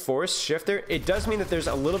like you force shifter, it does mean that there's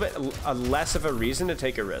a little bit less of a reason to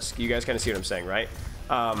take a risk. You guys kind of see what I'm saying, right?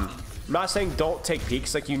 I'm not saying don't take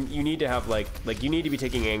peeks. Like you need to have like you need to be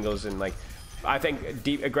taking angles, and like I think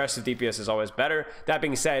aggressive DPS is always better. That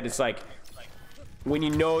being said, it's like when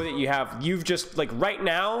you know that you've just like right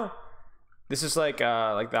now. This is like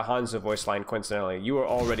the Hanzo voice line. Coincidentally, you are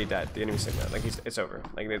already dead. The enemy Sigma, like it's over.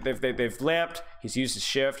 Like they've lamped. He's used his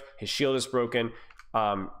shift. His shield is broken.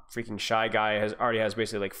 Freaking Shy Guy already has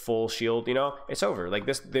basically like full shield. You know, it's over. Like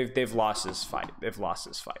this, they've lost this fight.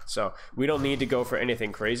 So we don't need to go for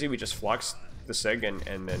anything crazy. We just flux the Sig and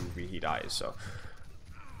then he dies. So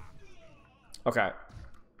okay.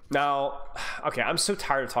 Now, okay, I'm so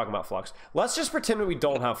tired of talking about Flux. Let's just pretend that we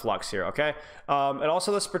don't have Flux here, okay? And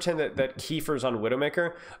also let's pretend that Kiefer's on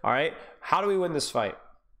Widowmaker, all right? How do we win this fight?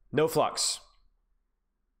 No Flux.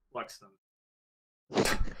 Flux them.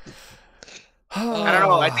 I don't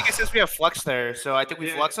know. I think it says we have Flux there, so I think we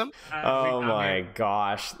flux them. Oh my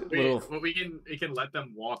gosh. Well, we can let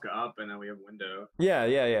them walk up, and then we have window.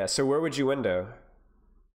 Yeah. So where would you window?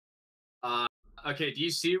 Okay, do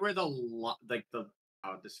you see where the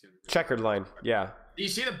oh, this is gonna be checkered line, yeah. Do you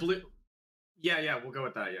see the blue? Yeah, we'll go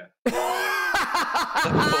with that, yeah.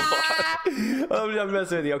 I'm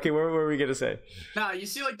messing with you. Okay, what were we gonna say? Nah, you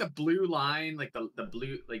see like the blue line, like the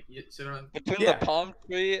blue, like you see what I'm... Between the palm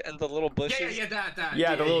tree and the little bushes? Yeah, that.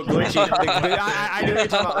 Yeah, the little glitchy. I knew what you're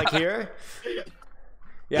talking about, like here? Yeah.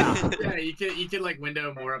 Yeah, you could like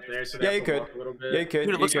window more up there. So yeah, you could. Yeah, you could.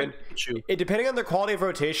 Depending on the quality of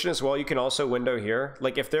rotation as well, you can also window here.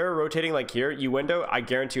 Like if they're rotating like here, you window. I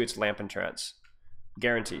guarantee you it's lamp and trance.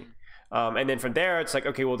 Guarantee. And then from there, it's like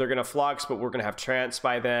okay, well they're gonna flux, but we're gonna have trance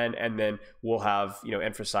by then, and then we'll have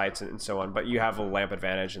infrasites and so on. But you have a lamp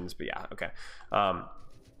advantage, but yeah, okay. Now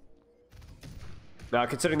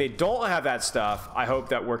considering they don't have that stuff, I hope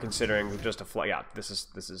that we're considering just a flux. Yeah, this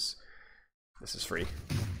is free.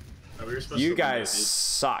 You guys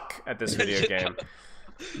suck at this video game.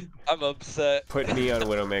 I'm upset. Put me on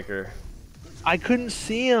Widowmaker. I couldn't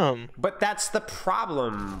see him. But that's the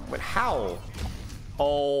problem. How?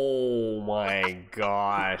 Oh my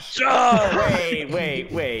gosh.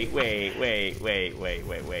 Wait.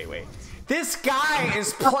 This guy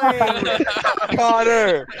is playing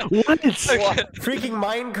Connor. What? freaking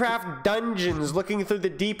Minecraft dungeons, looking through the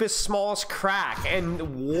deepest, smallest crack, and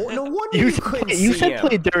no wonder you couldn't You see said him.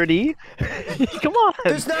 play dirty. Come on.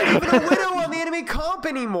 There's not even a widow on the enemy comp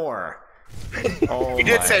anymore. Oh You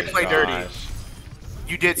did my say play dirty. gosh.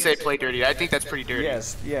 You did say play dirty. I think that's pretty dirty.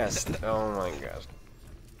 Yes, yes. Oh my gosh.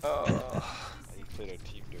 Oh. You played our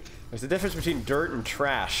team dirty. There's a difference between dirt and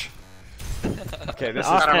trash. Okay, this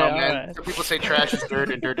is. I don't know, Okay, man. alright. Some people say trash is dirt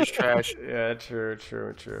and dirt is trash. Yeah, true.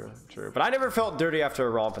 But I never felt dirty after a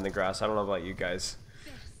romp in the grass. I don't know about you guys.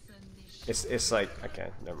 It's like, okay,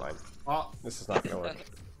 never mind. Well, This is not gonna work.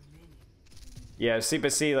 Yeah,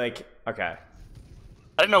 see, like, okay.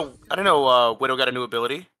 I don't know. Widow got a new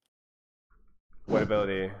ability. What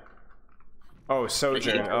ability? Oh,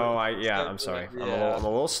 Sojourn. Oh, I'm sorry. I'm a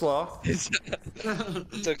little slow. It's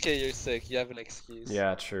okay, you're sick. You have an excuse.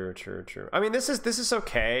 Yeah, true. I mean, this is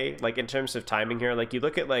okay. Like in terms of timing here, like you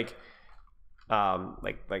look at like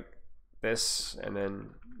this and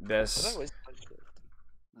then Was this. that waste of shift?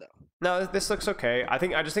 No. No, this looks okay. I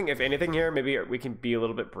just think if anything here, maybe we can be a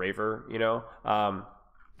little bit braver. You know. I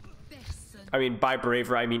mean, by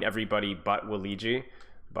braver, I mean everybody but Waluigi.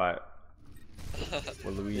 But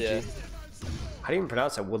Waluigi. Yeah. How do you even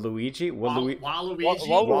pronounce that? Waluigi? Waluigi. Waluigi from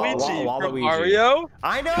Waluigi. Mario?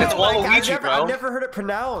 I know. It's like, Waluigi, bro. I've never heard it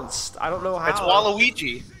pronounced. I don't know how. It's Waluigi.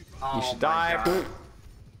 You should Oh die. my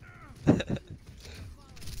God.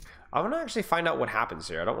 I want to actually find out what happens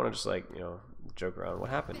here. I don't want to just like, joke around. What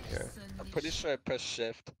happened here? I'm pretty sure I pressed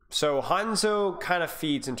shift. So Hanzo kind of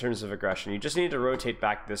feeds in terms of aggression. You just need to rotate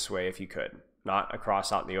back this way if you could, not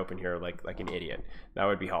across out in the open here like an idiot. That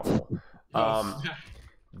would be helpful.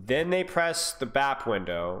 Then they press the BAP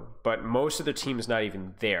window, but most of the team is not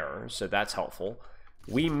even there, so that's helpful.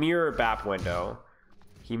 We mirror BAP window.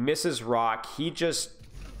 He misses rock. He just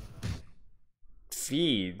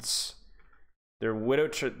feeds. Their widow.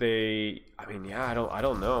 I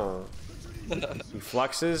don't know. He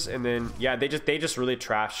fluxes, and then they just really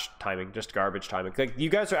trash timing, just garbage timing. Like you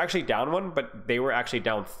guys are actually down one, but they were actually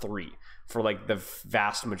down 3 for like the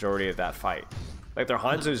vast majority of that fight. Like their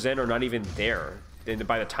Hanzo Zen are not even there. And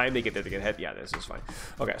by the time they get there, they get hit. Yeah, this is fine.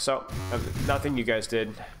 Okay, so nothing you guys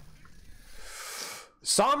did.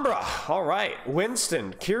 Sombra, all right.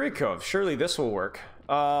 Winston, Kirikov, surely this will work.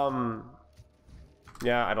 Yeah,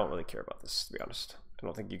 I don't really care about this, to be honest. I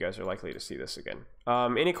don't think you guys are likely to see this again.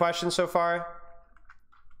 Any questions so far?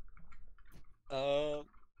 No.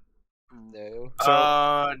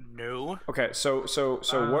 No. Okay, so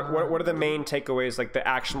what are the main takeaways, like the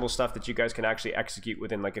actionable stuff that you guys can actually execute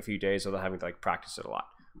within like a few days without having to like practice it a lot?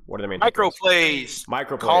 What are the main takeaways?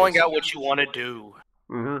 Microplays. Calling out what you want to do.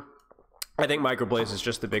 Mm-hmm. I think microplays is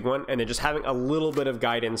just the big one, and then just having a little bit of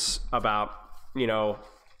guidance about,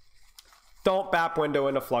 don't BAP window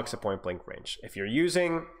into flux at point blank range. If you're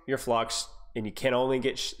using your flux and you can only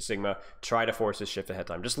get Sigma, try to force a shift ahead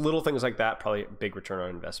time. Just little things like that, probably a big return on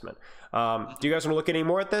investment. Do you guys want to look any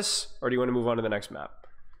more at this, or do you want to move on to the next map?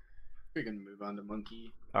 We're gonna move on to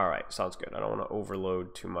Monkey. All right, sounds good. I don't want to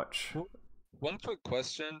overload too much. One quick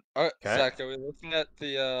question. Alright, Okay. Zach, are we looking at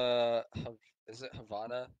the is it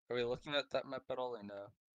Havana? Are we looking at that map at all or no?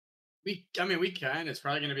 We can. It's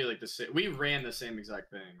probably gonna be like the same. We ran the same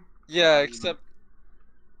exact thing. Yeah, except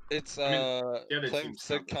it's I mean, the other playing teams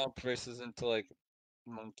Sig comp. comp versus into like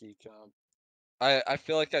Monkey comp. I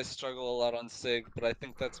feel like I struggle a lot on Sig, but I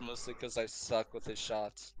think that's mostly because I suck with his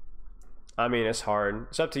shots. I mean, it's hard.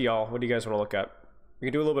 It's up to y'all. What do you guys want to look at? We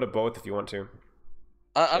can do a little bit of both if you want to.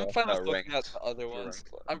 I'm Yeah, fine with looking ranked. at the other For ones.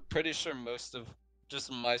 ranked. I'm pretty sure most of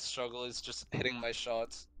just my struggle is just hitting my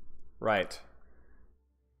shots. Right.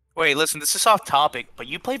 Wait, listen, this is off topic, but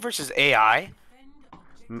you play versus AI?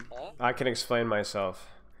 Huh? I can explain myself.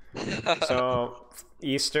 So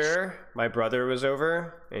Easter, my brother was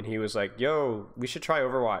over and he was like, yo, we should try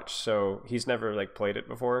Overwatch. So he's never like played it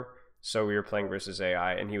before, so we were playing versus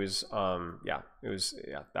AI, and he was that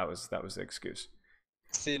was the excuse.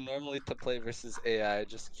 See, normally to play versus AI, I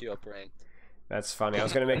just queue up ranked. That's funny. I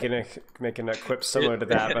was gonna make an quip similar to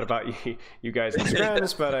that, but about you guys and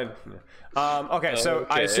scrims, but okay, so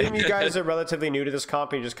I Okay. assume you guys are relatively new to this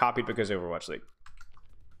comp and you just copied because Overwatch League.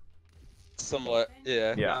 Somewhat,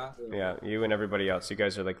 yeah. Yeah, you and everybody else. You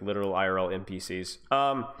guys are like literal IRL NPCs.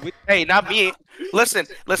 Hey, not me. Listen.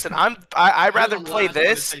 I'd rather I'm the play last one to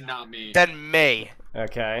this say not me. than May.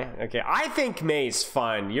 Okay. I think May's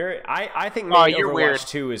fun. I think Oh, May you're Overwatch weird.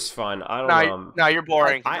 2 is fun. I don't know. No, you're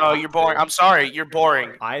boring. I- You're boring. I'm sorry, you're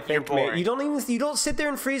boring. I You're think May, boring. you don't sit there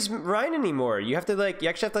and freeze Ryan anymore. You have to you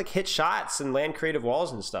actually have to hit shots and land creative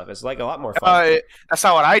walls and stuff. It's like a lot more fun. That's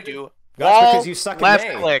not what I do. That's Wall, because you suck at left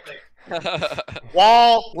May. click.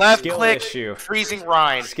 Wall, left Skill click, issue. freezing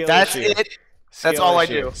Rhine. Skill That's issue. it. Skill That's all I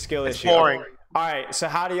issue. do. Skill It's issue. boring. All right, so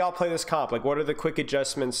how do y'all play this comp? Like, what are the quick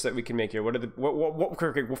adjustments that we can make here? What are the well,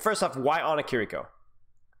 first off, why Ana Kiriko?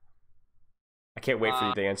 I can't wait for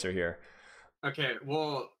you to answer here. Okay,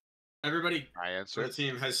 well, everybody I on answer. the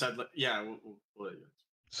team has said, yeah. We'll let you.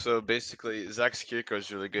 So basically, Zach's Kiriko is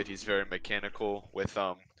really good. He's very mechanical. With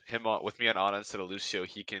with me on Ana instead of Lucio,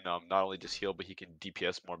 he can not only just heal, but he can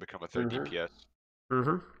DPS more, become a third DPS.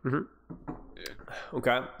 Yeah.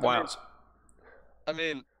 Okay. Wow. I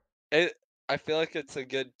mean, I feel like it's a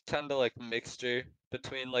good kind of like mixture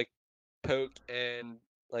between like poke and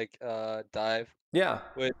like dive. Yeah.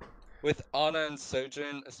 With Ana and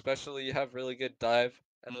Sojourn, especially, you have really good dive,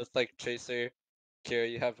 and with like Tracer,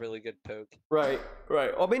 Kira, you have really good poke. Right.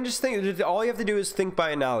 Well, I mean, just think. All you have to do is think by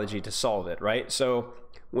analogy to solve it, right? So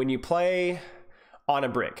when you play on a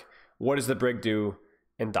brig, what does the brig do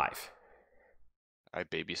in dive? I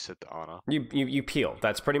babysit the Ana. You peel.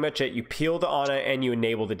 That's pretty much it. You peel the Ana and you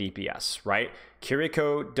enable the DPS, right?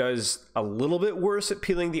 Kiriko does a little bit worse at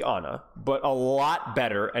peeling the Ana, but a lot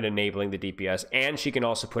better at enabling the DPS, and she can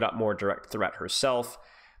also put out more direct threat herself.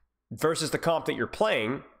 Versus the comp that you're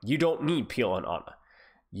playing, you don't need peel on Ana.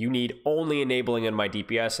 You need only enabling in my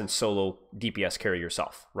DPS and solo DPS carry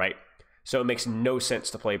yourself, right? So it makes no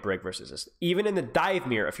sense to play Brig versus this. Even in the dive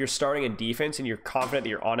mirror, if you're starting in defense and you're confident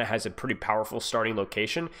that your Ana has a pretty powerful starting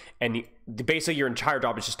location, and basically your entire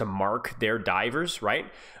job is just to mark their divers, right?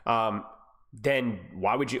 Then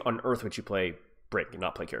why would you on earth would you play Brig and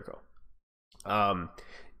not play Kiriko?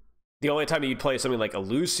 The only time that you'd play something like a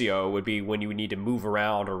Lucio would be when you would need to move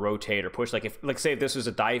around or rotate or push. Like say if this was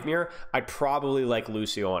a dive mirror, I'd probably like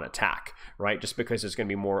Lucio on attack, right? Just because there's going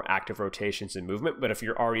to be more active rotations and movement. But if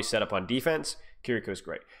you're already set up on defense, Kiriko's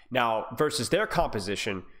great. Now, versus their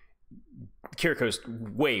composition, Kiriko's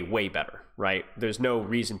way better, right? There's no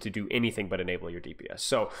reason to do anything but enable your DPS.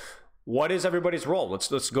 So what is everybody's role?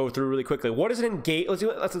 Let's go through really quickly. What does an engage?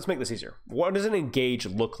 Let's make this easier. What does an engage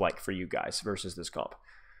look like for you guys versus this comp?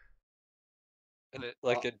 And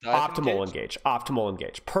like a dive Optimal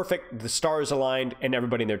engage. Perfect. The stars aligned and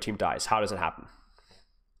everybody in their team dies. How does it happen?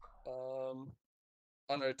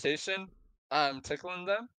 On rotation, I'm tickling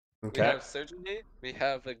them. Okay. We have Surgery. We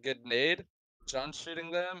have a good nade. John's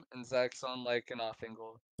shooting them, and Zach's on like an off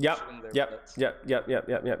angle. Yep.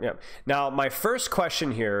 Now, my first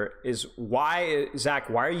question here is Zach,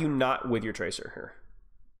 why are you not with your Tracer here?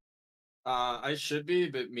 I should be,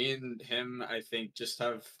 but me and him, I think, just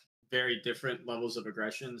have very different levels of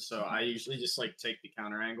aggression, so I usually just like take the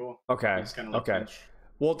counter angle. Okay. It's kind of like pinch.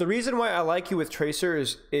 Well, the reason why I like you with Tracer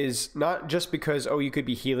is not just because you could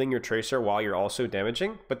be healing your Tracer while you're also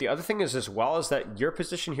damaging, but the other thing is as well is that your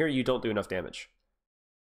position here you don't do enough damage.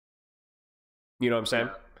 You know what I'm saying?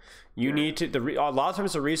 Yeah. You need to a lot of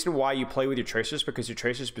times the reason why you play with your Tracers because your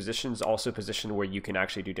Tracer's position is also positioned where you can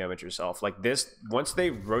actually do damage yourself. Like this, once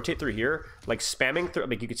they rotate through here, like spamming through,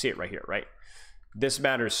 like you can see it right here, right? This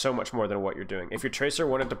matters so much more than what you're doing. If your Tracer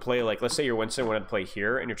wanted to play, like, let's say your Winston wanted to play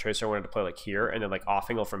here, and your Tracer wanted to play, like, here, and then, like,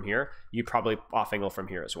 off-angle from here, you'd probably off-angle from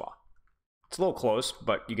here as well. It's a little close,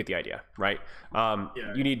 but you get the idea, right?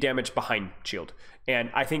 You need damage behind shield.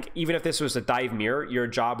 And I think even if this was a dive mirror, your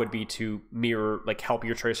job would be to mirror, like, help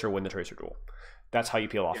your Tracer win the Tracer duel. That's how you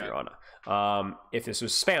peel off your Ana. If this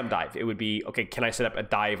was spam dive, it would be, okay, can I set up a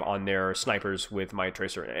dive on their snipers with my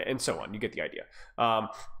Tracer, and so on. You get the idea.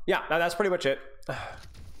 Yeah, that's pretty much it.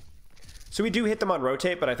 So we do hit them on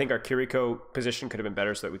rotate, but I think our Kiriko position could have been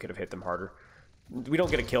better so that we could have hit them harder. We don't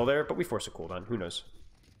get a kill there, but we force a cooldown. Who knows?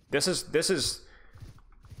 This is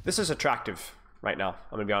attractive right now.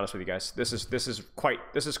 I'm gonna be honest with you guys. This is quite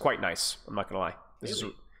nice. I'm not gonna lie.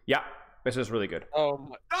 This is really good. Oh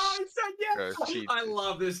my! Oh, he said yes! I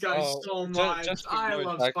love this guy so much. I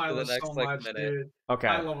love Spyler so much, dude. Okay.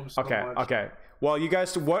 I love him so much. Okay. Well, you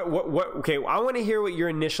guys, what? Okay, I want to hear what your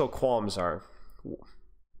initial qualms are.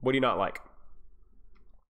 What do you not like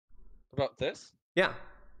about this? Yeah.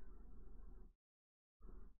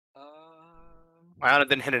 My Ana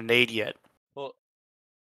didn't hit a nade yet. Well,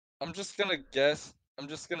 I'm just gonna guess. I'm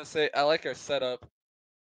just gonna say I like our setup.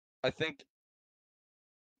 I think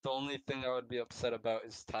the only thing I would be upset about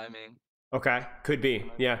is timing. Okay, could be,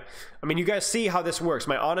 yeah. I mean, you guys see how this works.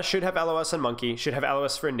 My Ana should have LOS on Monkey, should have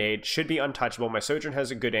LOS for nade, should be untouchable. My Sojourn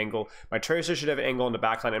has a good angle. My Tracer should have an angle in the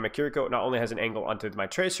backline, and my Kiriko not only has an angle onto my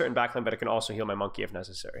Tracer and backline, but it can also heal my Monkey if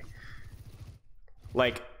necessary.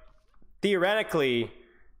 Like, theoretically,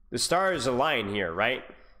 the stars align here, right?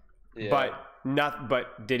 Yeah.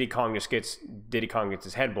 But Diddy Kong gets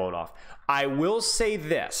his head blown off. I will say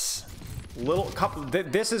this.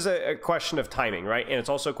 This is a question of timing, right? And it's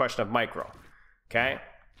also a question of micro. Okay.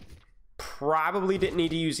 Probably didn't need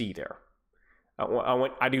to use E there.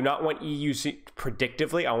 I do not want E used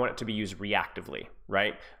predictively. I want it to be used reactively,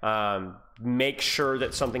 right? Make sure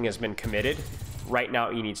that something has been committed. Right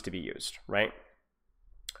now, E needs to be used, right?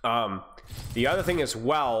 The other thing as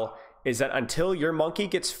well is that until your monkey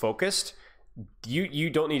gets focused, you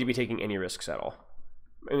don't need to be taking any risks at all.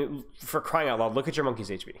 I mean, for crying out loud, look at your monkey's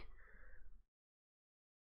HP.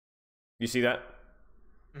 You see that?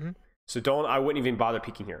 Mm-hmm. So I wouldn't even bother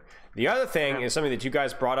peeking here. The other thing is something that you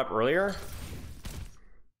guys brought up earlier.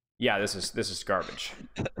 Yeah, this is garbage.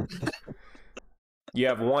 You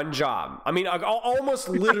have one job. I mean, almost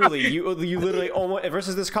literally, you literally almost,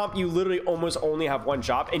 versus this comp, you literally almost only have one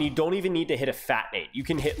job, and you don't even need to hit a fat nade. You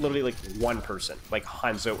can hit literally like one person, like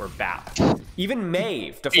Hanzo or Bap. Even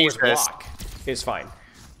Maeve, to force block, is fine.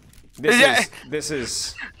 This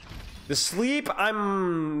is the sleep.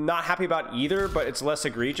 I'm not happy about either, but it's less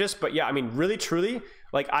egregious. But yeah, I mean, really, truly,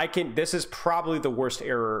 like this is probably the worst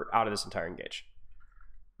error out of this entire engage.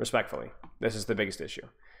 Respectfully, this is the biggest issue.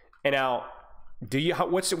 And now,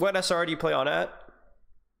 what SR do you play on at?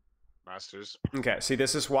 Masters. Okay, see,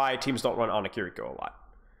 this is why teams don't run on a Kiriko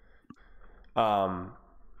a lot.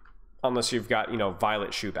 Unless you've got,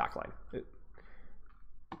 Violet Shoe backline.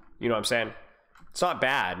 You know what I'm saying? It's not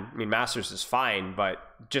bad. I mean, Masters is fine, but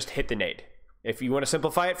just hit the nade. If you want to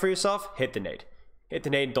simplify it for yourself, hit the nade. Hit the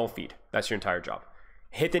nade, don't feed. That's your entire job.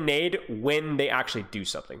 Hit the nade when they actually do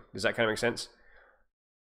something. Does that kind of make sense?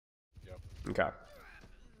 Okay.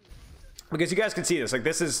 Because you guys can see this, like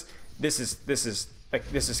this is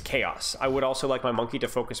chaos. I would also like my monkey to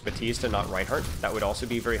focus Batista, not Reinhardt. That would also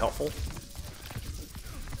be very helpful.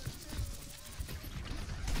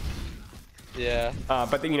 Yeah.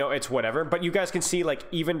 But it's whatever. But you guys can see, like,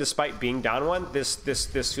 even despite being down one, this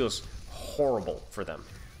feels horrible for them.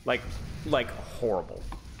 Like horrible.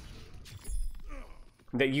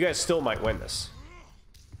 That you guys still might win this.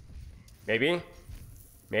 Maybe.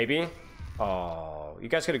 Oh, you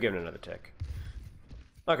guys could have given another tick.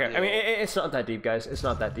 Okay, yeah. I mean, it's not that deep, guys. It's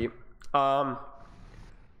not that deep.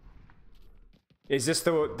 Is this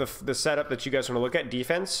the setup that you guys want to look at?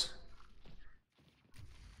 Defense?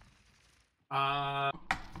 I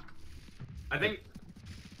think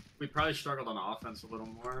we probably struggled on offense a little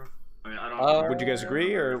more. I mean, I don't. Would you guys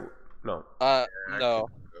agree or no? No.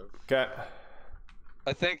 Okay.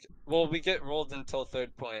 I think we get rolled until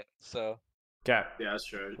third point, so. Okay. Yeah, that's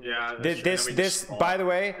true. Yeah. This by the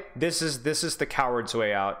way, this is the coward's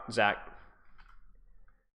way out, Zach.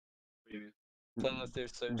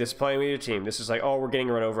 This playing with your team. This is like, oh, we're getting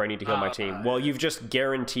run over. I need to kill my team. Well, you've just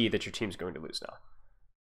guaranteed that your team's going to lose now.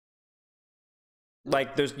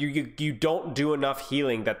 Like, you don't do enough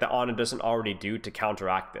healing that the Ana doesn't already do to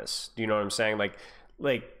counteract this. Do you know what I'm saying? Like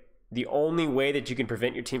the only way that you can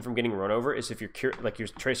prevent your team from getting run over is if your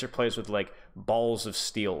Tracer plays with like balls of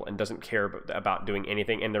steel and doesn't care about doing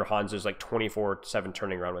anything, and their Hanzo's like 24/7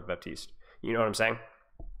 turning around with Baptiste. You know what I'm saying?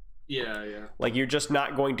 Yeah. Like, you're just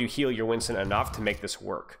not going to heal your Winston enough to make this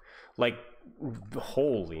work. Like,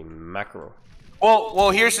 holy mackerel. Well,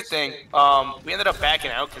 here's the thing. We ended up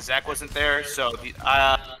backing out because Zach wasn't there, so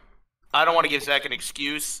I don't want to give Zach an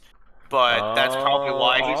excuse, but that's probably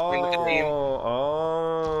why he's playing with the team.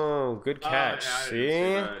 Oh, good catch.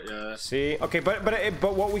 See? Okay,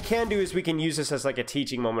 but what we can do is we can use this as like a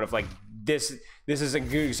teaching moment of like this is a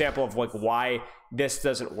good example of like why this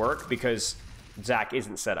doesn't work, because Zach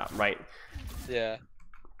isn't set up, right? Yeah.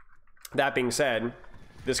 That being said,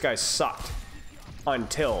 this guy sucked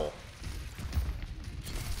until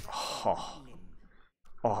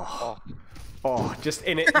just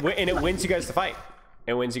and it wins you guys the fight.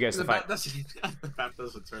 It wins you guys the fight.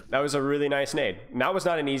 That was a really nice nade. And that was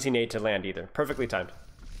not an easy nade to land either. Perfectly timed.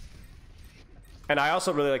 And I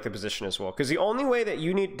also really like the position as well, because the only way that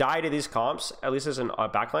you die to these comps, at least as a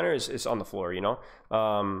backliner, is on the floor, I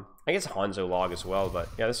guess Hanzo log as well, but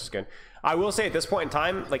yeah, this is good. I will say at this point in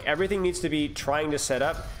time, like, everything needs to be trying to set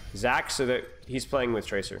up Zach so that he's playing with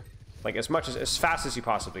Tracer. Like, as fast as you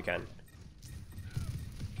possibly can.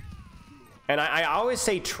 And I always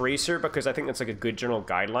say Tracer because I think that's like a good general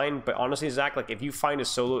guideline, but honestly, Zach, like, if you find a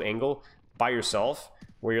solo angle by yourself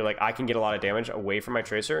where you're like, I can get a lot of damage away from my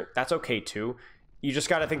Tracer, that's okay too. You just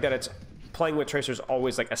got to think that it's playing with Tracer is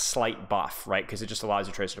always like a slight buff, right? Because it just allows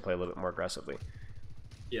your Tracer to play a little bit more aggressively.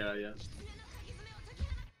 Yeah.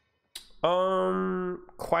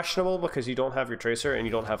 Questionable because you don't have your Tracer and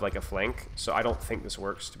you don't have like a flank, so I don't think this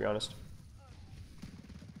works, to be honest.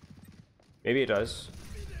 Maybe it does.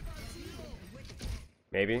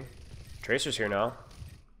 Maybe. Tracer's here now.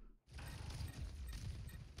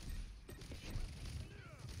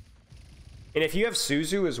 And if you have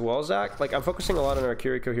Suzu as well, Zach, like I'm focusing a lot on our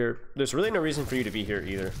Kiriko here. There's really no reason for you to be here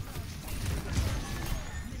either.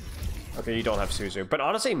 Okay, you don't have Suzu, but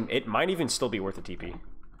honestly, it might even still be worth a TP.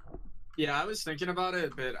 Yeah, I was thinking about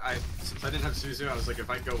it, but since I didn't have Suzu, I was like, if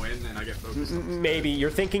I go in and I get focused. Maybe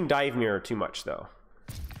you're thinking dive mirror too much though.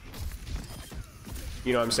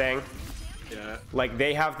 You know what I'm saying? Yeah. Like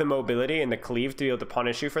they have the mobility and the cleave to be able to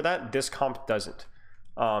punish you for that. This comp doesn't.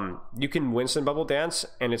 You can Winston bubble dance,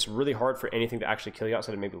 and it's really hard for anything to actually kill you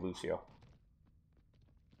outside of maybe Lucio.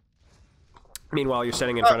 Meanwhile, you're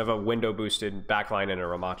standing in front of a window boosted backline and a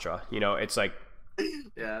Ramattra. You know, it's like,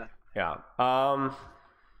 Yeah. yeah.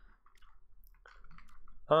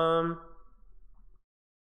 I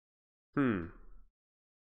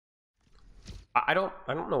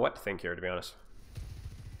don't know what to think here, to be honest.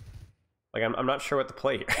 Like I'm not sure what the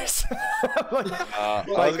play here is. I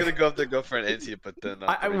was gonna go up there, go for an NT, but then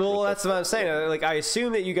well, that's what I'm saying. Like I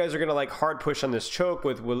assume that you guys are gonna like hard push on this choke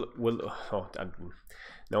with nope.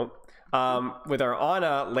 With our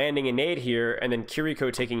Ana landing a nade here, and then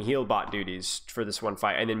Kiriko taking heal bot duties for this one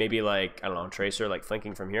fight, and then maybe like I don't know, Tracer like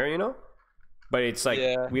flanking from here, you know. But it's like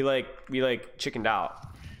we chickened out.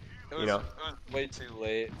 It was, you know, it was way too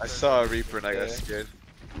late. I saw a Reaper and I got scared.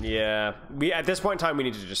 Yeah, we at this point in time we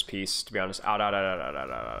need to just peace. To be honest, out.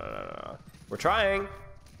 We're trying.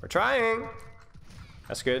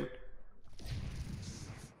 That's good.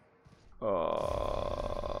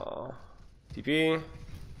 TP.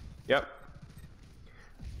 Yep.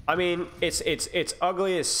 I mean, it's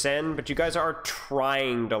ugly as sin, but you guys are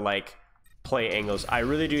trying to like play angles. I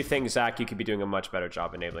really do think, Zach, you could be doing a much better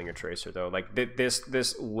job enabling your Tracer though. Like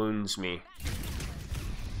this wounds me.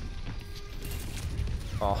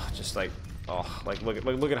 Oh, just like, oh, like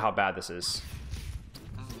look at how bad this is.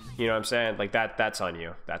 You know what I'm saying? Like that's on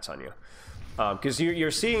you. That's on you. Because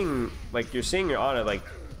you're seeing your Ana like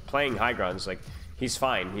playing high grounds. Like he's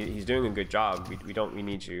fine. He's doing a good job. We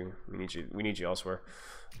need you elsewhere.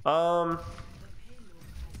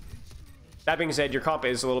 That being said, your comp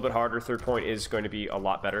is a little bit harder. Third point is going to be a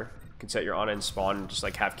lot better. You can set your Ana and spawn and just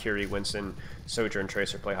like have Kiri, Winston, Sojourn,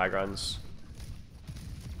 Tracer play high grounds.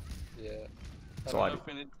 Yeah. That's I a don't lot. know if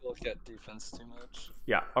we need to look at defense too much.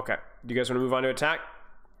 Yeah, okay. Do you guys want to move on to attack?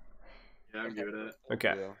 Yeah, I'm good at it.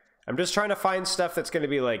 Okay. Yeah. I'm just trying to find stuff that's going to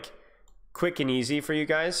be like quick and easy for you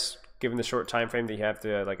guys, given the short time frame that you have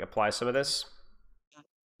to like apply some of this.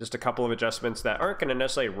 Just a couple of adjustments that aren't going to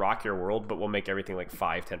necessarily rock your world, but will make everything like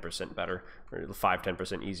 5-10% better, or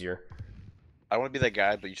 5-10% easier. I want to be that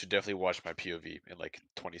guy, but you should definitely watch my POV in like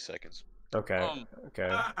 20 seconds. Okay.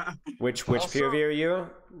 Okay. Which Also- POV are you?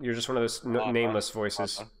 You're just one of those nameless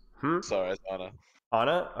voices. Sorry, it's Ana.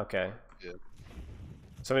 Ana? Okay. Yeah.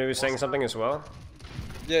 Somebody was saying something as well?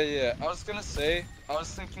 Yeah. I was gonna say, I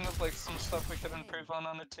was thinking of like some stuff we could improve on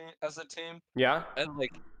a team as a team, Yeah? and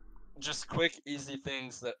like just quick, easy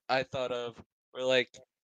things that I thought of were like,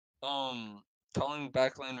 calling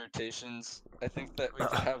backline rotations. I think that we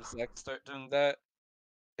could have Zach start doing that,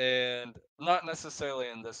 and not necessarily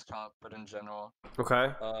in this comp, but in general.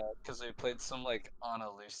 Okay. Because we played some like Ana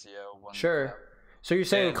Lucio one. Sure. map. So you're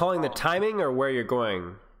saying And, calling the timing or where you're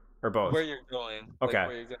going? Or both? Where you're going. Okay. Like,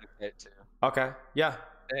 where you're gonna get to. Okay. Yeah.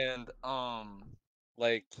 And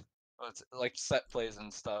like set plays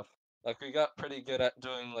and stuff. Like we got pretty good at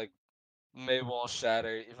doing like Maywall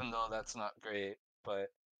Shatter, even though that's not great.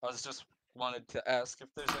 But I was just wanted to ask if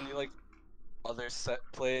there's any like other set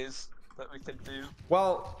plays that we could do.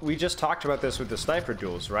 Well, we just talked about this with the sniper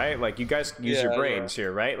duels, right? Like you guys use your brains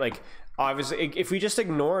here, right? Like obviously, if we just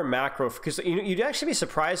ignore macro, because you'd actually be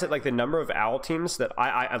surprised at like the number of owl teams that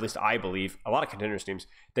I at least I believe a lot of contenders teams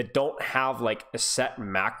that don't have like a set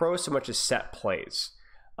macro so much as set plays.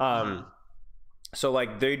 So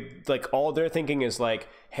like they like all they're thinking is like,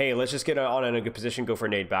 hey, let's just get on in a good position, go for a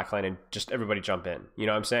nade backline, and just everybody jump in. You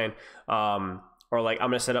know what I'm saying? Or like I'm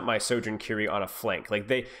gonna set up my Sojourn Kiri on a flank. Like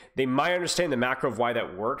they might understand the macro of why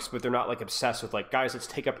that works, but they're not like obsessed with like, guys, let's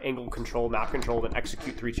take up angle control, map control, then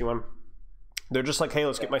execute 3-2-1. They're just like, hey,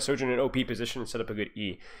 let's get my Sojourn in an OP position and set up a good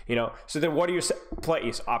E. You know. So then, what are your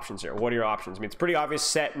play options here? What are your options? I mean, it's pretty obvious.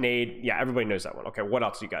 Set, nade. Yeah, everybody knows that one. Okay, what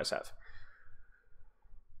else do you guys have?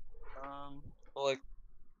 Well, like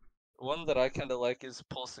one that I kind of like is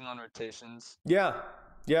pulsing on rotations. Yeah.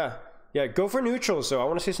 Go for neutrals though. I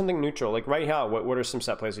want to see something neutral. Like right now, what are some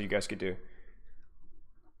set plays that you guys could do?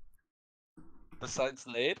 Besides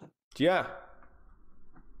nade? Yeah.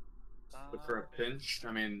 Look for a pinch.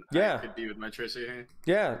 I mean, Yeah. I could be with my Tracer here.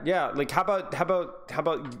 Yeah. Like how about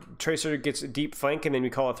Tracer gets a deep flank and then we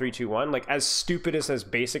call it 3-2-1? Like as stupid as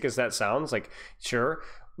basic as that sounds, like sure.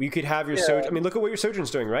 We could have your Sojourn. I mean, look at what your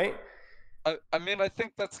Sojourn's doing, right? I mean, I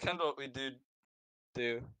think that's kind of what we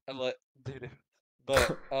do. I'm like,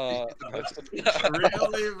 but Really,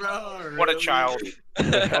 bro? What a Really? child.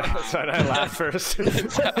 That's why I laughed first. no,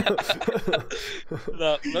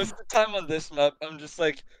 most of the time on this map, I'm just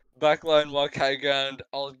like backline, walk high ground.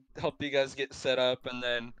 I'll help you guys get set up, and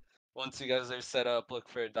then once you guys are set up, look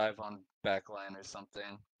for a dive on backline or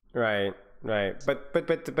something. Right, right. But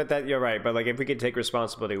that you're right. But like if we could take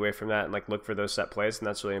responsibility away from that and like look for those set plays, and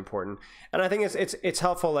that's really important. And I think it's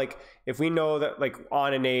helpful. Like if we know that like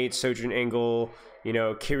on an 8, Sojourn angle, you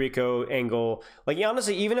know, Kiriko angle, like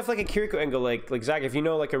honestly, even if like a Kiriko angle, like Zach, if you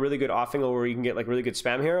know like a really good off angle where you can get like really good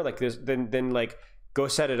spam here, like this, then like go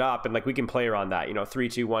set it up and like we can play around that, you know, 3,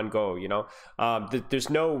 2, 1, go, you know. There's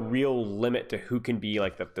no real limit to who can be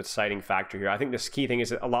like the deciding factor here. I think this key thing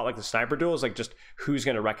is a lot like the sniper duel is like just who's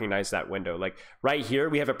going to recognize that window. Like right here,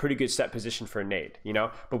 we have a pretty good set position for a nade, you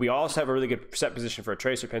know, but we also have a really good set position for a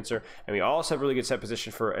tracer pincer, and we also have a really good set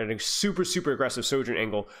position for a super aggressive Sojourn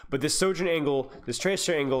angle. But this Sojourn angle, this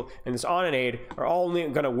tracer angle, and this on a nade are all only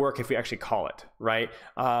going to work if we actually call it, right?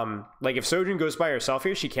 Like if Sojourn goes by herself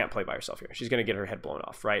here, she can't play by herself here. She's going to get her head blown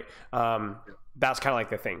off, right? That's kind of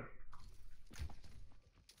like the thing.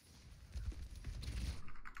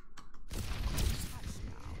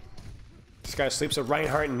 This guy sleeps a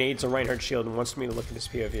Reinhardt and nades a Reinhardt shield and wants me to look at his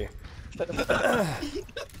POV.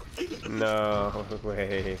 No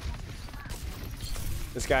way.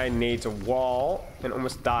 This guy nades a wall and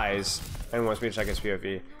almost dies and wants me to check his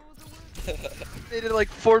POV. Naded like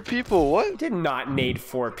 4 people. What? Did not nade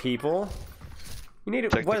 4 people. You need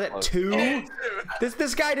it. What is it? 2?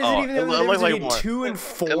 This guy doesn't even know the difference between 2 and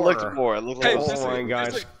 4. It looked more. It looked Oh my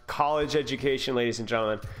gosh! College education, ladies and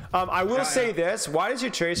gentlemen. I will say this: why does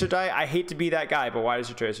your tracer die? I hate to be that guy, but why does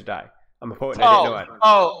your tracer die? I'm a poet. And I didn't know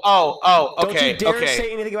it. Okay. Don't you dare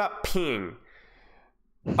say anything about ping.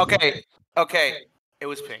 Okay. It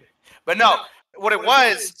was ping, but no. What it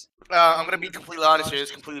was, I'm gonna be completely honest here.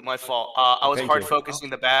 It's completely my fault. I was hard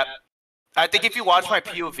focusing the bat. I think if you watch my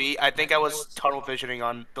POV, I think I was tunnel visioning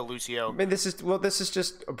on the Lucio. I mean, this is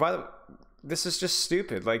just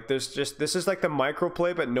stupid. Like, this is like the micro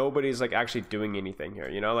play, but nobody's like actually doing anything here.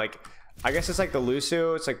 You know, like I guess it's like the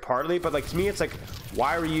Lucio. It's like partly, but like to me, it's like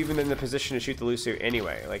why were you even in the position to shoot the Lucio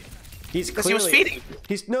anyway? Like he's clearly, he was feeding.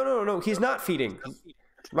 He's no. He's not feeding.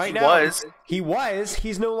 Right he now, was. He was.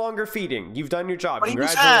 He's no longer feeding. You've done your job. But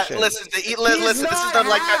Congratulations. Listen. This is done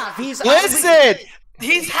like that. He's Listen.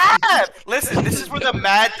 He's half. Listen, this is where the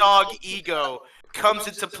mad dog ego comes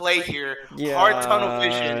into play here. Hard tunnel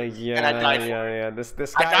vision, and I died for it.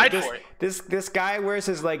 This guy, I died for it. This guy wears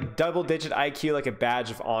his like double-digit IQ like a badge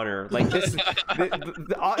of honor. Like this, at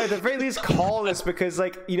the very least, call this because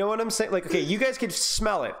like you know what I'm saying. Like okay, you guys could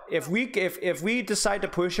smell it. If we decide to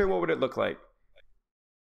push her, what would it look like?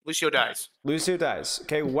 Lucio dies. Lucio dies.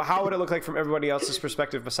 Okay, well, how would it look like from everybody else's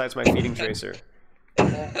perspective besides my feeding tracer?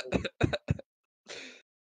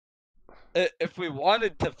 If we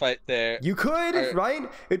wanted to fight there, you could, right?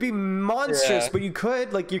 It'd be monstrous, but you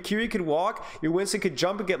could. Like your Kiri could walk, your Winston could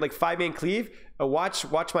jump and get like 5-man cleave. Watch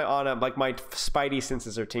my Ana, like my Spidey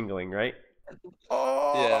senses are tingling, right?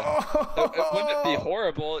 Oh, yeah. It wouldn't be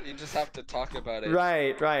horrible. You just have to talk about it.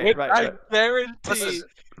 Right. I guarantee.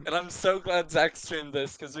 And I'm so glad Zach streamed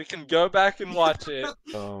this because we can go back and watch it.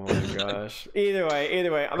 Oh my gosh. Either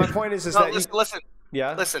way. My point is that listen.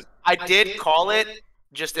 Yeah. Listen, I did call it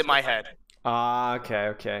just in my head.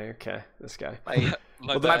 Okay. This guy.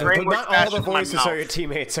 My brain not all the voices are your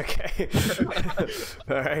teammates, okay?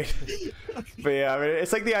 All right. But yeah, I mean,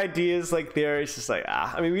 it's like the idea is like there. It's just like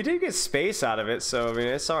I mean, we did get space out of it, so I mean,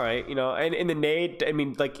 it's all right, you know. And in the nade, I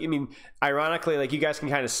mean, ironically, like you guys can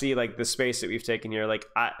kind of see like the space that we've taken here. Like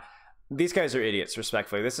these guys are idiots,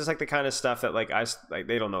 respectfully. This is like the kind of stuff that like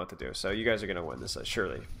they don't know what to do. So you guys are gonna win this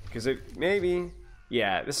surely because this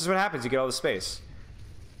is what happens. You get all the space.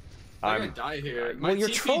 I'm gonna die here. Well, you're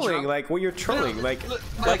trolling. You're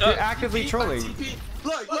actively trolling.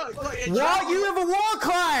 Look. What? You have a wall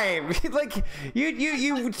climb. Like you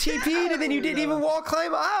TP'd and then you didn't even wall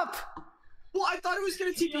climb up. Well, I thought it was gonna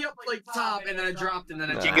TP up like top, and then I dropped, and then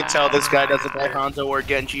You can tell this guy doesn't play Hanzo or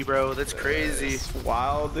Genji, bro. That's crazy. It's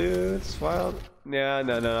wild, dude. It's wild. Yeah,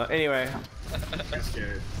 no. Anyway. I'm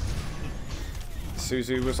scared.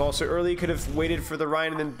 Suzu was also early. Could have waited for the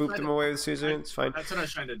Ryan and then booped him away with Suzu. It's fine. That's what I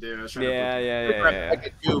was trying to do. Yeah. I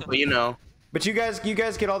could do, but you know. But you guys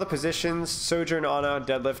get all the positions. Sojourn, Ana,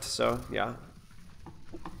 deadlift. So yeah.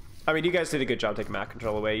 I mean, you guys did a good job taking map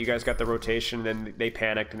control away. You guys got the rotation, and then they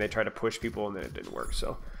panicked and they tried to push people, and then it didn't work.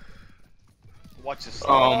 So Watch this.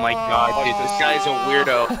 Oh my god, dude, this guy's a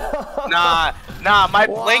weirdo. Nah, my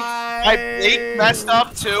blink messed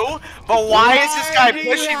up too. But why is this guy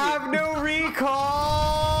pushing me? have no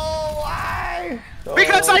recall? Why?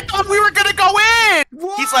 Because I thought we were gonna go in.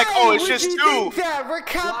 Why? He's like, oh, it's Would just you two. think that? We're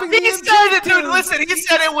capping He the said it, dude. objective. Listen, he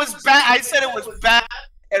said it was bad. I said it was bad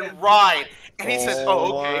and right, and he says,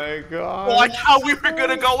 oh, okay. my god. Well, I thought we were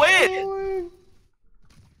gonna go in.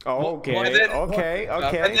 Oh, okay, Well, then- okay.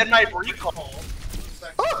 And then my recall.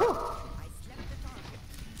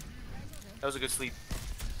 That was a good sleep.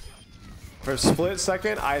 For a split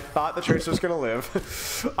second, I thought the Tracer was gonna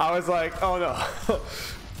live. I was like, oh no.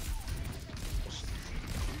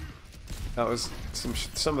 That was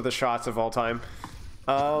some of the shots of all time.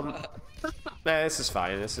 Nah, this is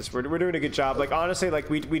fine. We're doing a good job. Like honestly, like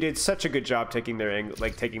we did such a good job taking their angle,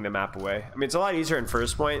 like taking the map away. I mean, it's a lot easier in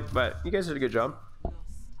first point, but you guys did a good job.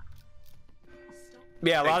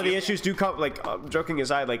 Yeah, a lot of the issues do come, like, joking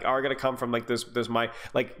aside, like, are gonna come from, like,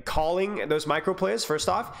 calling those micro plays, first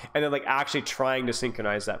off, and then, like, actually trying to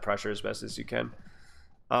synchronize that pressure as best as you can.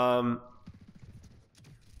 I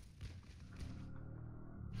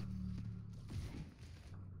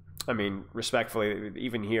mean, respectfully,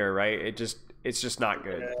 even here, right, it's just not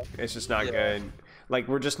good. It's just not good. Like,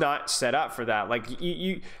 we're just not set up for that. Like,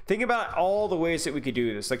 you think about all the ways that we could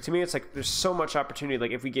do this. Like, to me, it's like, there's so much opportunity. Like,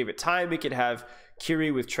 if we gave it time, we could have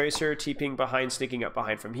Kiri with Tracer, TPing behind, sneaking up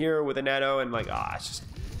behind from here with a Nano, and like, it's just...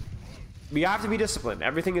 We have to be disciplined.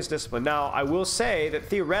 Everything is disciplined. Now, I will say that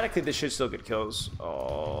theoretically, this should still get kills.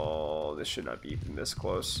 Oh, this should not be even this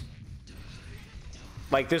close.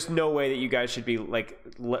 Like, there's no way that you guys should be, like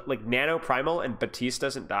Nano Primal and Batiste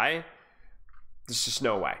doesn't die. There's just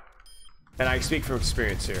no way. And I speak from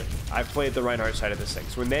experience here. I've played the Reinhardt side of this thing.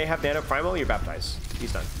 So when they have Nano Primal, you're baptized.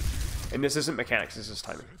 He's done. And this isn't mechanics, this is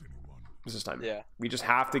timing. This is timing. Yeah. We just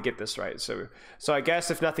have to get this right. So I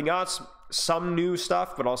guess if nothing else, some new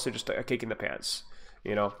stuff, but also just a kick in the pants,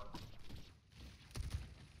 you know?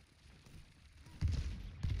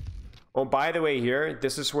 Oh, by the way here,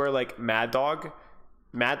 this is where like Mad Dog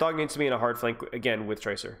needs to be in a hard flank again with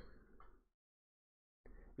Tracer.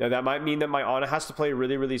 Now that might mean that my Ana has to play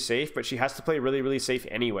really, really safe, but she has to play really, really safe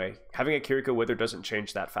anyway. Having a Kiriko with her doesn't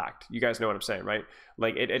change that fact. You guys know what I'm saying, right?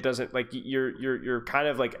 Like it doesn't, like you're kind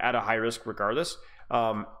of like at a high risk regardless.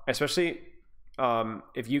 Especially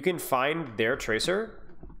if you can find their Tracer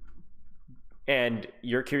and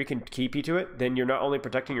your Kiri can keep you to it, then you're not only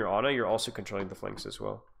protecting your Ana, you're also controlling the flanks as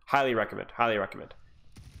well. Highly recommend, highly recommend.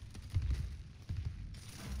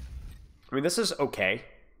 I mean, this is okay.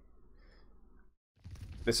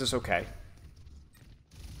 This is okay.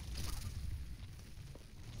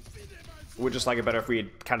 Would just like it better if we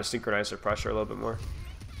had kind of synchronized our pressure a little bit more.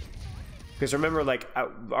 Because remember, like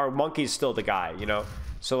our monkey's still the guy, you know.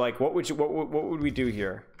 So like, what would we do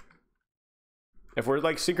here? If we're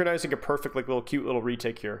like synchronizing a perfect, like little cute little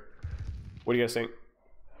retake here, what do you guys think?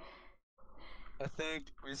 I think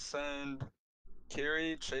we send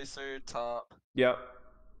Kiri, Tracer, top. Yep.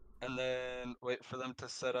 And then wait for them to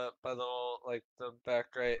set up by the back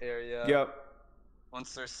right area. Yep.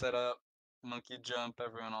 Once they're set up, monkey jump,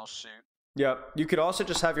 everyone else shoot. Yep. You could also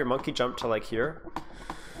just have your monkey jump to like here,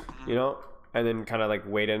 you know, and then kind of like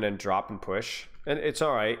wait in and drop and push. And it's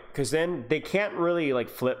all right, because then they can't really like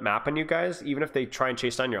flip map on you guys, even if they try and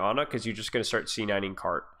chase down your Ana, because you're just going to start C9ing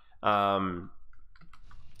cart.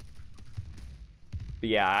 But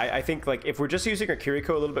yeah, I think like if we're just using our Kiriko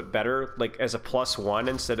a little bit better, like as a +1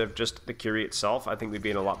 instead of just the Kiri itself, I think we'd be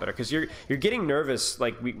in a lot better. Because you're getting nervous.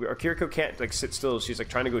 Like our Kiriko can't like sit still. She's like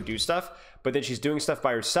trying to go do stuff, but then she's doing stuff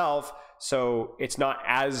by herself, so it's not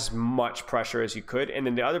as much pressure as you could. And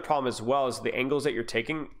then the other problem as well is the angles that you're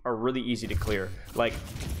taking are really easy to clear. Like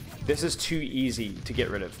this is too easy to get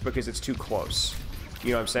rid of because it's too close. You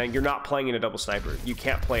know what I'm saying? You're not playing in a double sniper. You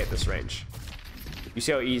can't play at this range. You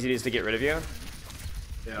see how easy it is to get rid of you?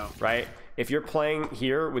 Yeah. Right? If you're playing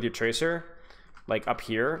here with your Tracer, like up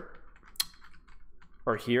here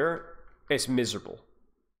or here, it's miserable.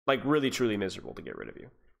 Like really, truly miserable to get rid of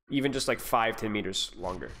you. Even just like 5-10 meters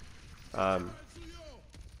longer. And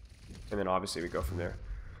then obviously we go from there.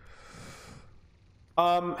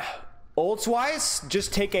 Ults wise,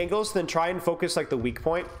 just take angles, then try and focus like the weak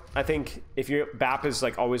point. I think if your BAP is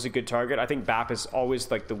like always a good target, I think BAP is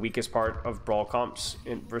always like the weakest part of Brawl comps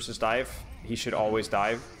versus dive. He should always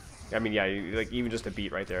dive. I mean, yeah, like even just a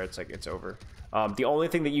beat right there, it's like it's over. The only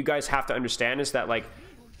thing that you guys have to understand is that like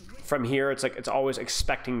from here, it's like it's always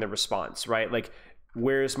expecting the response, right? Like,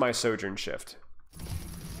 where's my Sojourn shift?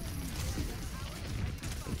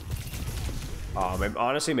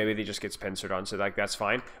 Honestly, maybe he just gets pincered on, so like that's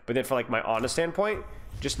fine. But then for like my Ana standpoint,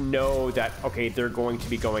 just know that, okay, they're going to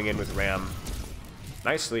be going in with Ram.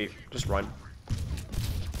 Nicely, just run.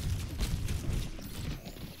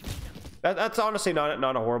 That's honestly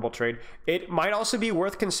not a horrible trade. It might also be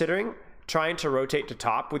worth considering trying to rotate to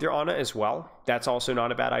top with your Ana as well. That's also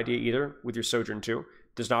not a bad idea either with your Sojourn too.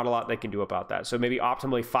 There's not a lot they can do about that. So maybe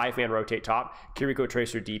optimally 5-man rotate top, Kiriko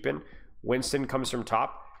Tracer deepen, Winston comes from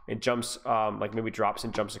top and jumps, like maybe drops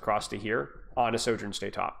and jumps across to here. Ana Sojourn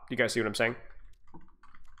stay top. You guys see what I'm saying?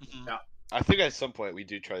 Yeah. I think at some point we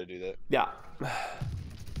do try to do that. Yeah.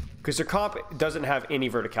 Because their comp doesn't have any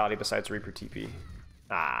verticality besides Reaper TP.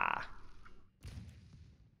 Ah.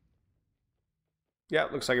 Yeah,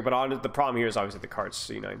 looks like it. But the problem here is obviously the card's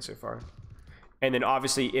C9 so far. And then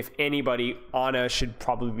obviously, if anybody, Ana should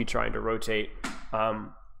probably be trying to rotate.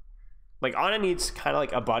 Like, Ana needs kind of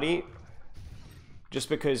like a buddy. Just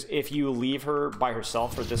because if you leave her by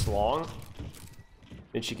herself for this long,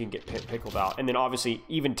 then she can get pickled out. And then obviously,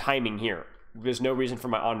 even timing here. There's no reason for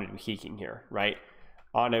my Ana to be peeking here, right?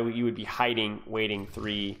 Ana, you would be hiding, waiting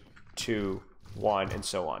 3, 2, 1, and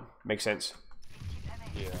so on. Makes sense?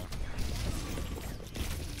 Yeah.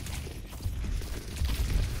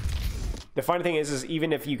 The funny thing is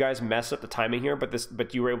even if you guys mess up the timing here,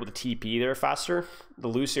 but you were able to TP there faster, the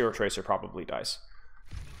Lucio or Tracer probably dies.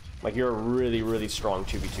 Like, you're a really, really strong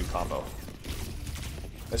 2v2 combo.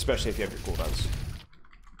 Especially if you have your cooldowns.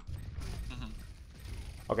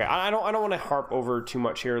 Okay, I don't want to harp over too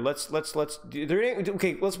much here. Let's put it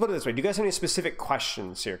this way. Do you guys have any specific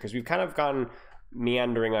questions here? Because we've kind of gone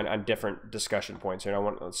meandering on different discussion points here. And I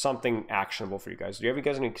want something actionable for you guys. Do you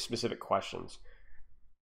guys have any specific questions?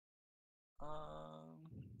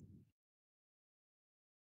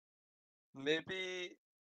 Maybe,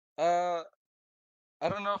 I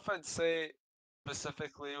don't know if I'd say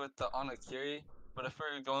specifically with the Onakiri, but if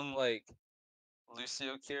we're going like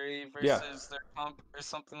Lucio Kiri versus their comp or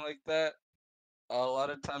something like that, a lot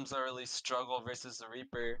of times I really struggle versus the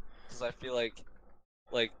Reaper because I feel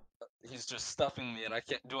like he's just stuffing me and I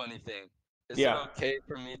can't do anything. Is it okay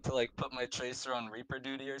for me to like put my Tracer on Reaper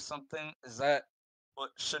duty or something? Is that what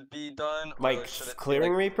should be done? Or Like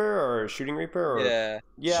clearing Reaper or shooting Reaper? Or... Yeah.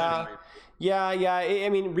 Yeah. I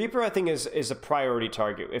mean, Reaper I think is a priority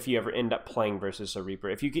target if you ever end up playing versus a Reaper.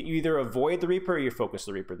 If you either avoid the Reaper or you focus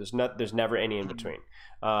the Reaper. There's never any in between.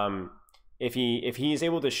 If he's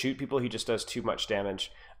able to shoot people, he just does too much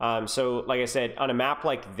damage. So like I said, on a map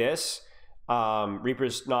like this,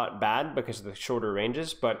 Reaper's not bad because of the shorter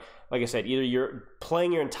ranges, but like I said, either you're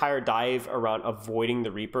playing your entire dive around avoiding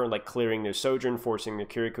the Reaper, like clearing their Sojourn, forcing the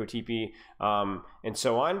Kiriko TP, and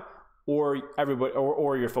so on, or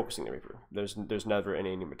you're focusing the Reaper. There's never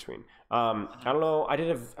any in between. I don't know. I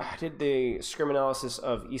did the scrim analysis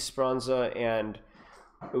of Esperanza, and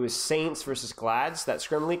it was Saints versus Glads, that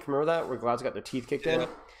scrim leak. Remember that, where Glads got their teeth kicked in,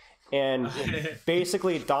 and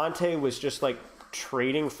basically Dante was just like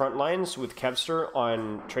trading front lines with Kevster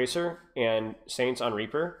on Tracer and Saints on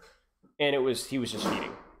Reaper, and he was just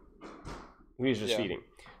feeding. He was just feeding.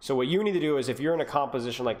 So what you need to do is, if you're in a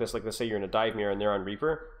composition like this, like let's say you're in a dive mirror and they're on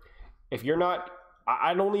Reaper, if you're not,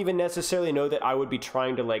 I don't even necessarily know that I would be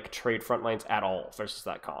trying to like trade front lines at all versus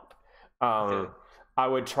that comp. I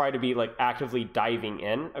would try to be like actively diving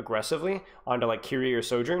in aggressively onto like Kiri or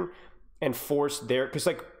Sojourn and force their, because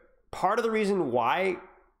like part of the reason why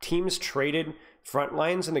teams traded front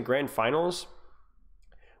lines in the grand finals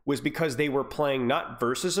was because they were playing not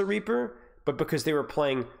versus a Reaper, but because they were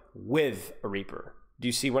playing with a Reaper. Do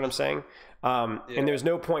you see what I'm saying? And there's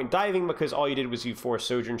no point diving because all you did was you force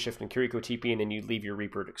Sojourn, Shift, and Kiriko TP, and then you leave your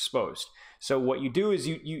Reaper exposed. So what you do is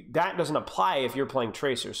you that doesn't apply if you're playing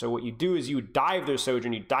Tracer. So what you do is you dive their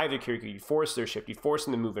Sojourn, you dive their Kiriko, you force their Shift, you force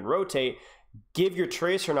them to move and rotate, give your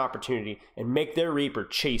Tracer an opportunity, and make their Reaper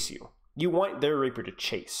chase you. You want their Reaper to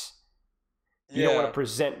chase. You don't want to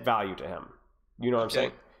present value to him. You know what I'm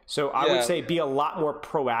saying? So I would say be a lot more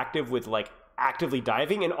proactive with like actively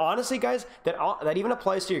diving. And honestly, guys, that even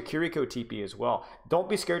applies to your Kiriko TP as well. Don't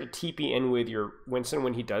be scared to TP in with your Winston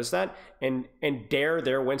when he does that, and dare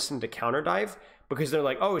their Winston to counter dive, because they're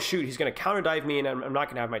like, oh shoot, he's going to counter dive me and I'm not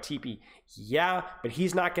going to have my TP. Yeah, but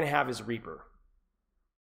he's not going to have his Reaper.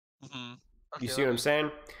 You see what I'm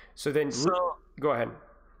saying? So then, go ahead.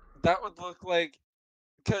 That would look like,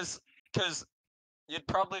 because you'd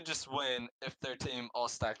probably just win if their team all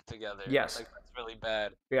stacked together. Yes. Like, that's really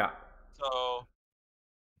bad. Yeah. So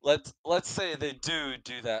let's say they do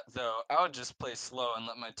that though. I would just play slow and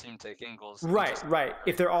let my team take angles. Right.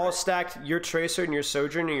 If they're all stacked, your Tracer and your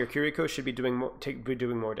Sojourn and your Kiriko should be doing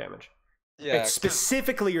more damage. Yeah. Like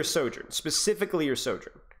specifically your Sojourn.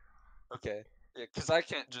 Okay. Yeah, because I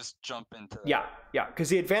can't just jump into that. Yeah. Because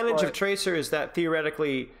the advantage of But- Tracer is that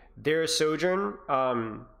theoretically their Sojourn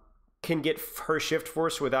can get her shift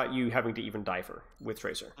force without you having to even dive her with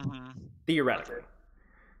Tracer. Theoretically.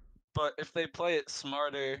 But if they play it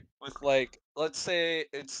smarter with like, let's say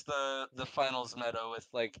it's the finals meta with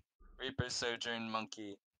like Reaper, Sojourn,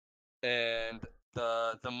 Monkey, and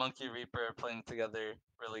the Monkey Reaper are playing together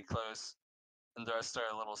really close, and the rest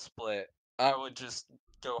are a little split. I would just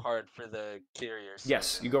go hard for the Kyrie or Yes,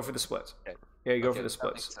 Sojourn. you go for the splits. Okay. Yeah, you go Okay, for the that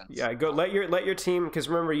makes splits. sense. Yeah, go let your team, because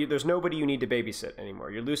remember, there's nobody you need to babysit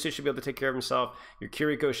anymore. Your Lucius should be able to take care of himself. Your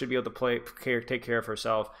Kiriko should be able to take care of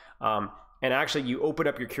herself. And actually, you open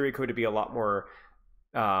up your Kiriko to be a lot more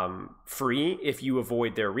free if you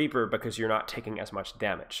avoid their Reaper, because you're not taking as much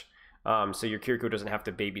damage. So your Kiriko doesn't have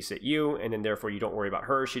to babysit you, and then therefore you don't worry about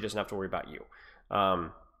her. She doesn't have to worry about you.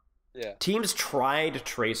 Yeah. Teams tried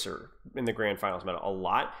Tracer in the Grand Finals meta a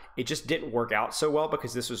lot. It just didn't work out so well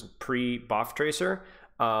because this was pre-buff Tracer.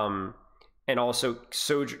 And also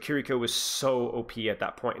Kiriko was so OP at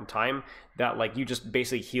that point in time that like you just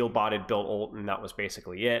basically heal botted, built ult, and that was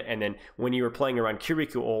basically it. And then when you were playing around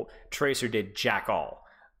Kiriko ult, Tracer did jack all.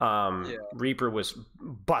 Reaper was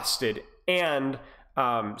busted, and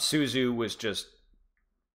Suzu was just,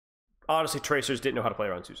 honestly, Tracers didn't know how to play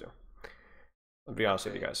around Suzu. I'll be honest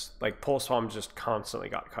with you guys. Like Pulse Bomb just constantly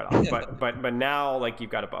got cut off. But now like you've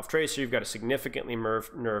got a buff Tracer, you've got a significantly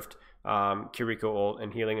nerfed Kiriko ult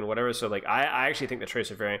and healing and whatever. So like I actually think the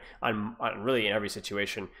Tracer variant on really in every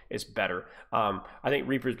situation is better. I think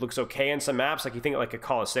Reaper looks okay in some maps. Like you think like a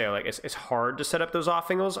Coliseum, like it's hard to set up those off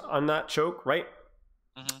angles on that choke, right?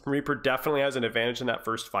 Reaper definitely has an advantage in that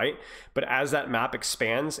first fight, but as that map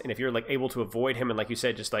expands, and if you're like able to avoid him, and like you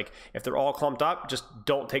said, just like if they're all clumped up, just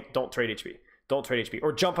don't trade HP. Don't trade HP,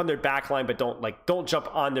 or jump on their backline, but don't jump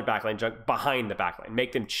on their backline, jump behind the backline.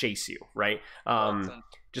 Make them chase you, right?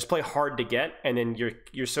 Just play hard to get, and then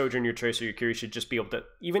your Sojourn, your Tracer, your Curie should just be able to,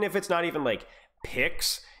 even if it's not even like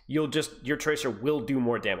picks, your Tracer will do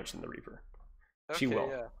more damage than the Reaper. She will.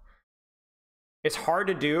 Yeah. It's hard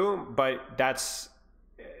to do, but that's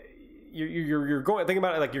you're going. Think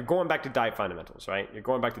about it like you're going back to dive fundamentals, right? You're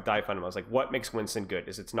going back to dive fundamentals. Like what makes Winston good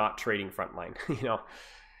is it's not trading frontline, you know?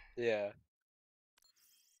 Yeah.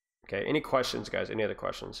 Okay, any questions, guys? Any other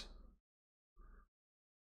questions?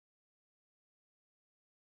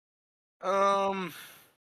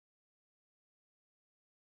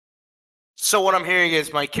 So what I'm hearing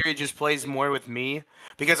is my Kiri just plays more with me,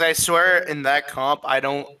 because I swear in that comp I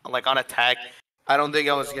don't like on attack. I don't think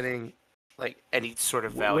I was getting like any sort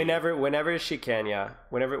of value. Whenever she can, yeah.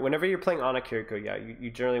 Whenever you're playing Ana Kiriko, yeah,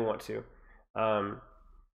 you generally want to.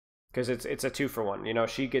 Because it's a 2-for-1. You know,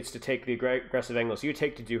 she gets to take the aggressive angles you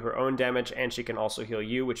take to do her own damage, and she can also heal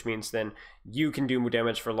you, which means then you can do more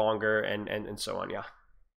damage for longer, and so on, yeah.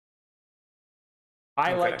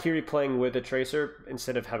 I like Kiri playing with a Tracer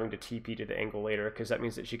instead of having to TP to the angle later, because that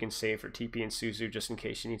means that she can save her TP and Suzu just in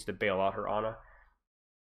case she needs to bail out her Ana.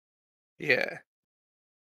 Yeah.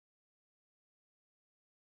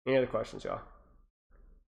 Any other questions, y'all?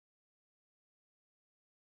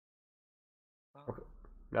 Okay.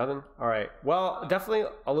 Nothing? All right. Well, definitely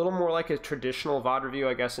a little more like a traditional VOD review,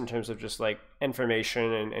 I guess, in terms of just like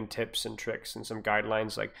information and tips and tricks and some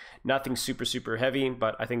guidelines. Like nothing super, super heavy,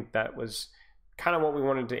 but I think that was kind of what we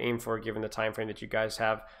wanted to aim for given the time frame that you guys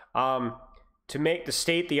have. To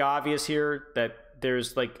state the obvious here, that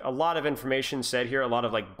there's like a lot of information said here, a lot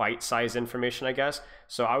of like bite-sized information, I guess.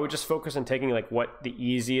 So I would just focus on taking like what the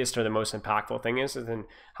easiest or the most impactful thing is. And then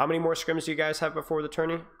how many more scrims do you guys have before the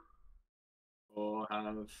tourney? We'll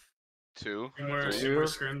have two more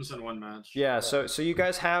scrims and one match. Yeah, so you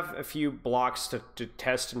guys have a few blocks to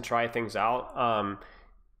test and try things out.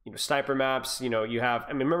 You know, sniper maps, you know, you have,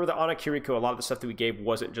 I mean, remember the Ana Kiriko, a lot of the stuff that we gave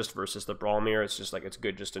wasn't just versus the Brawl mirror. It's just like, it's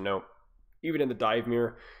good just to know, even in the dive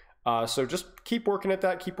mirror. So just keep working at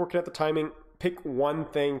that, keep working at the timing, pick one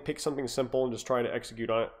thing, pick something simple and just try to execute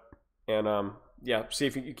on it. And yeah, see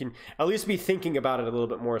if you can at least be thinking about it a little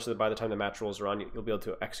bit more so that by the time the match rolls around, you'll be able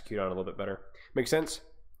to execute on it a little bit better. Make sense?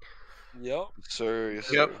 Yep. Sir,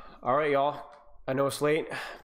 yes, Yep. sir. All right, y'all. I know it's late.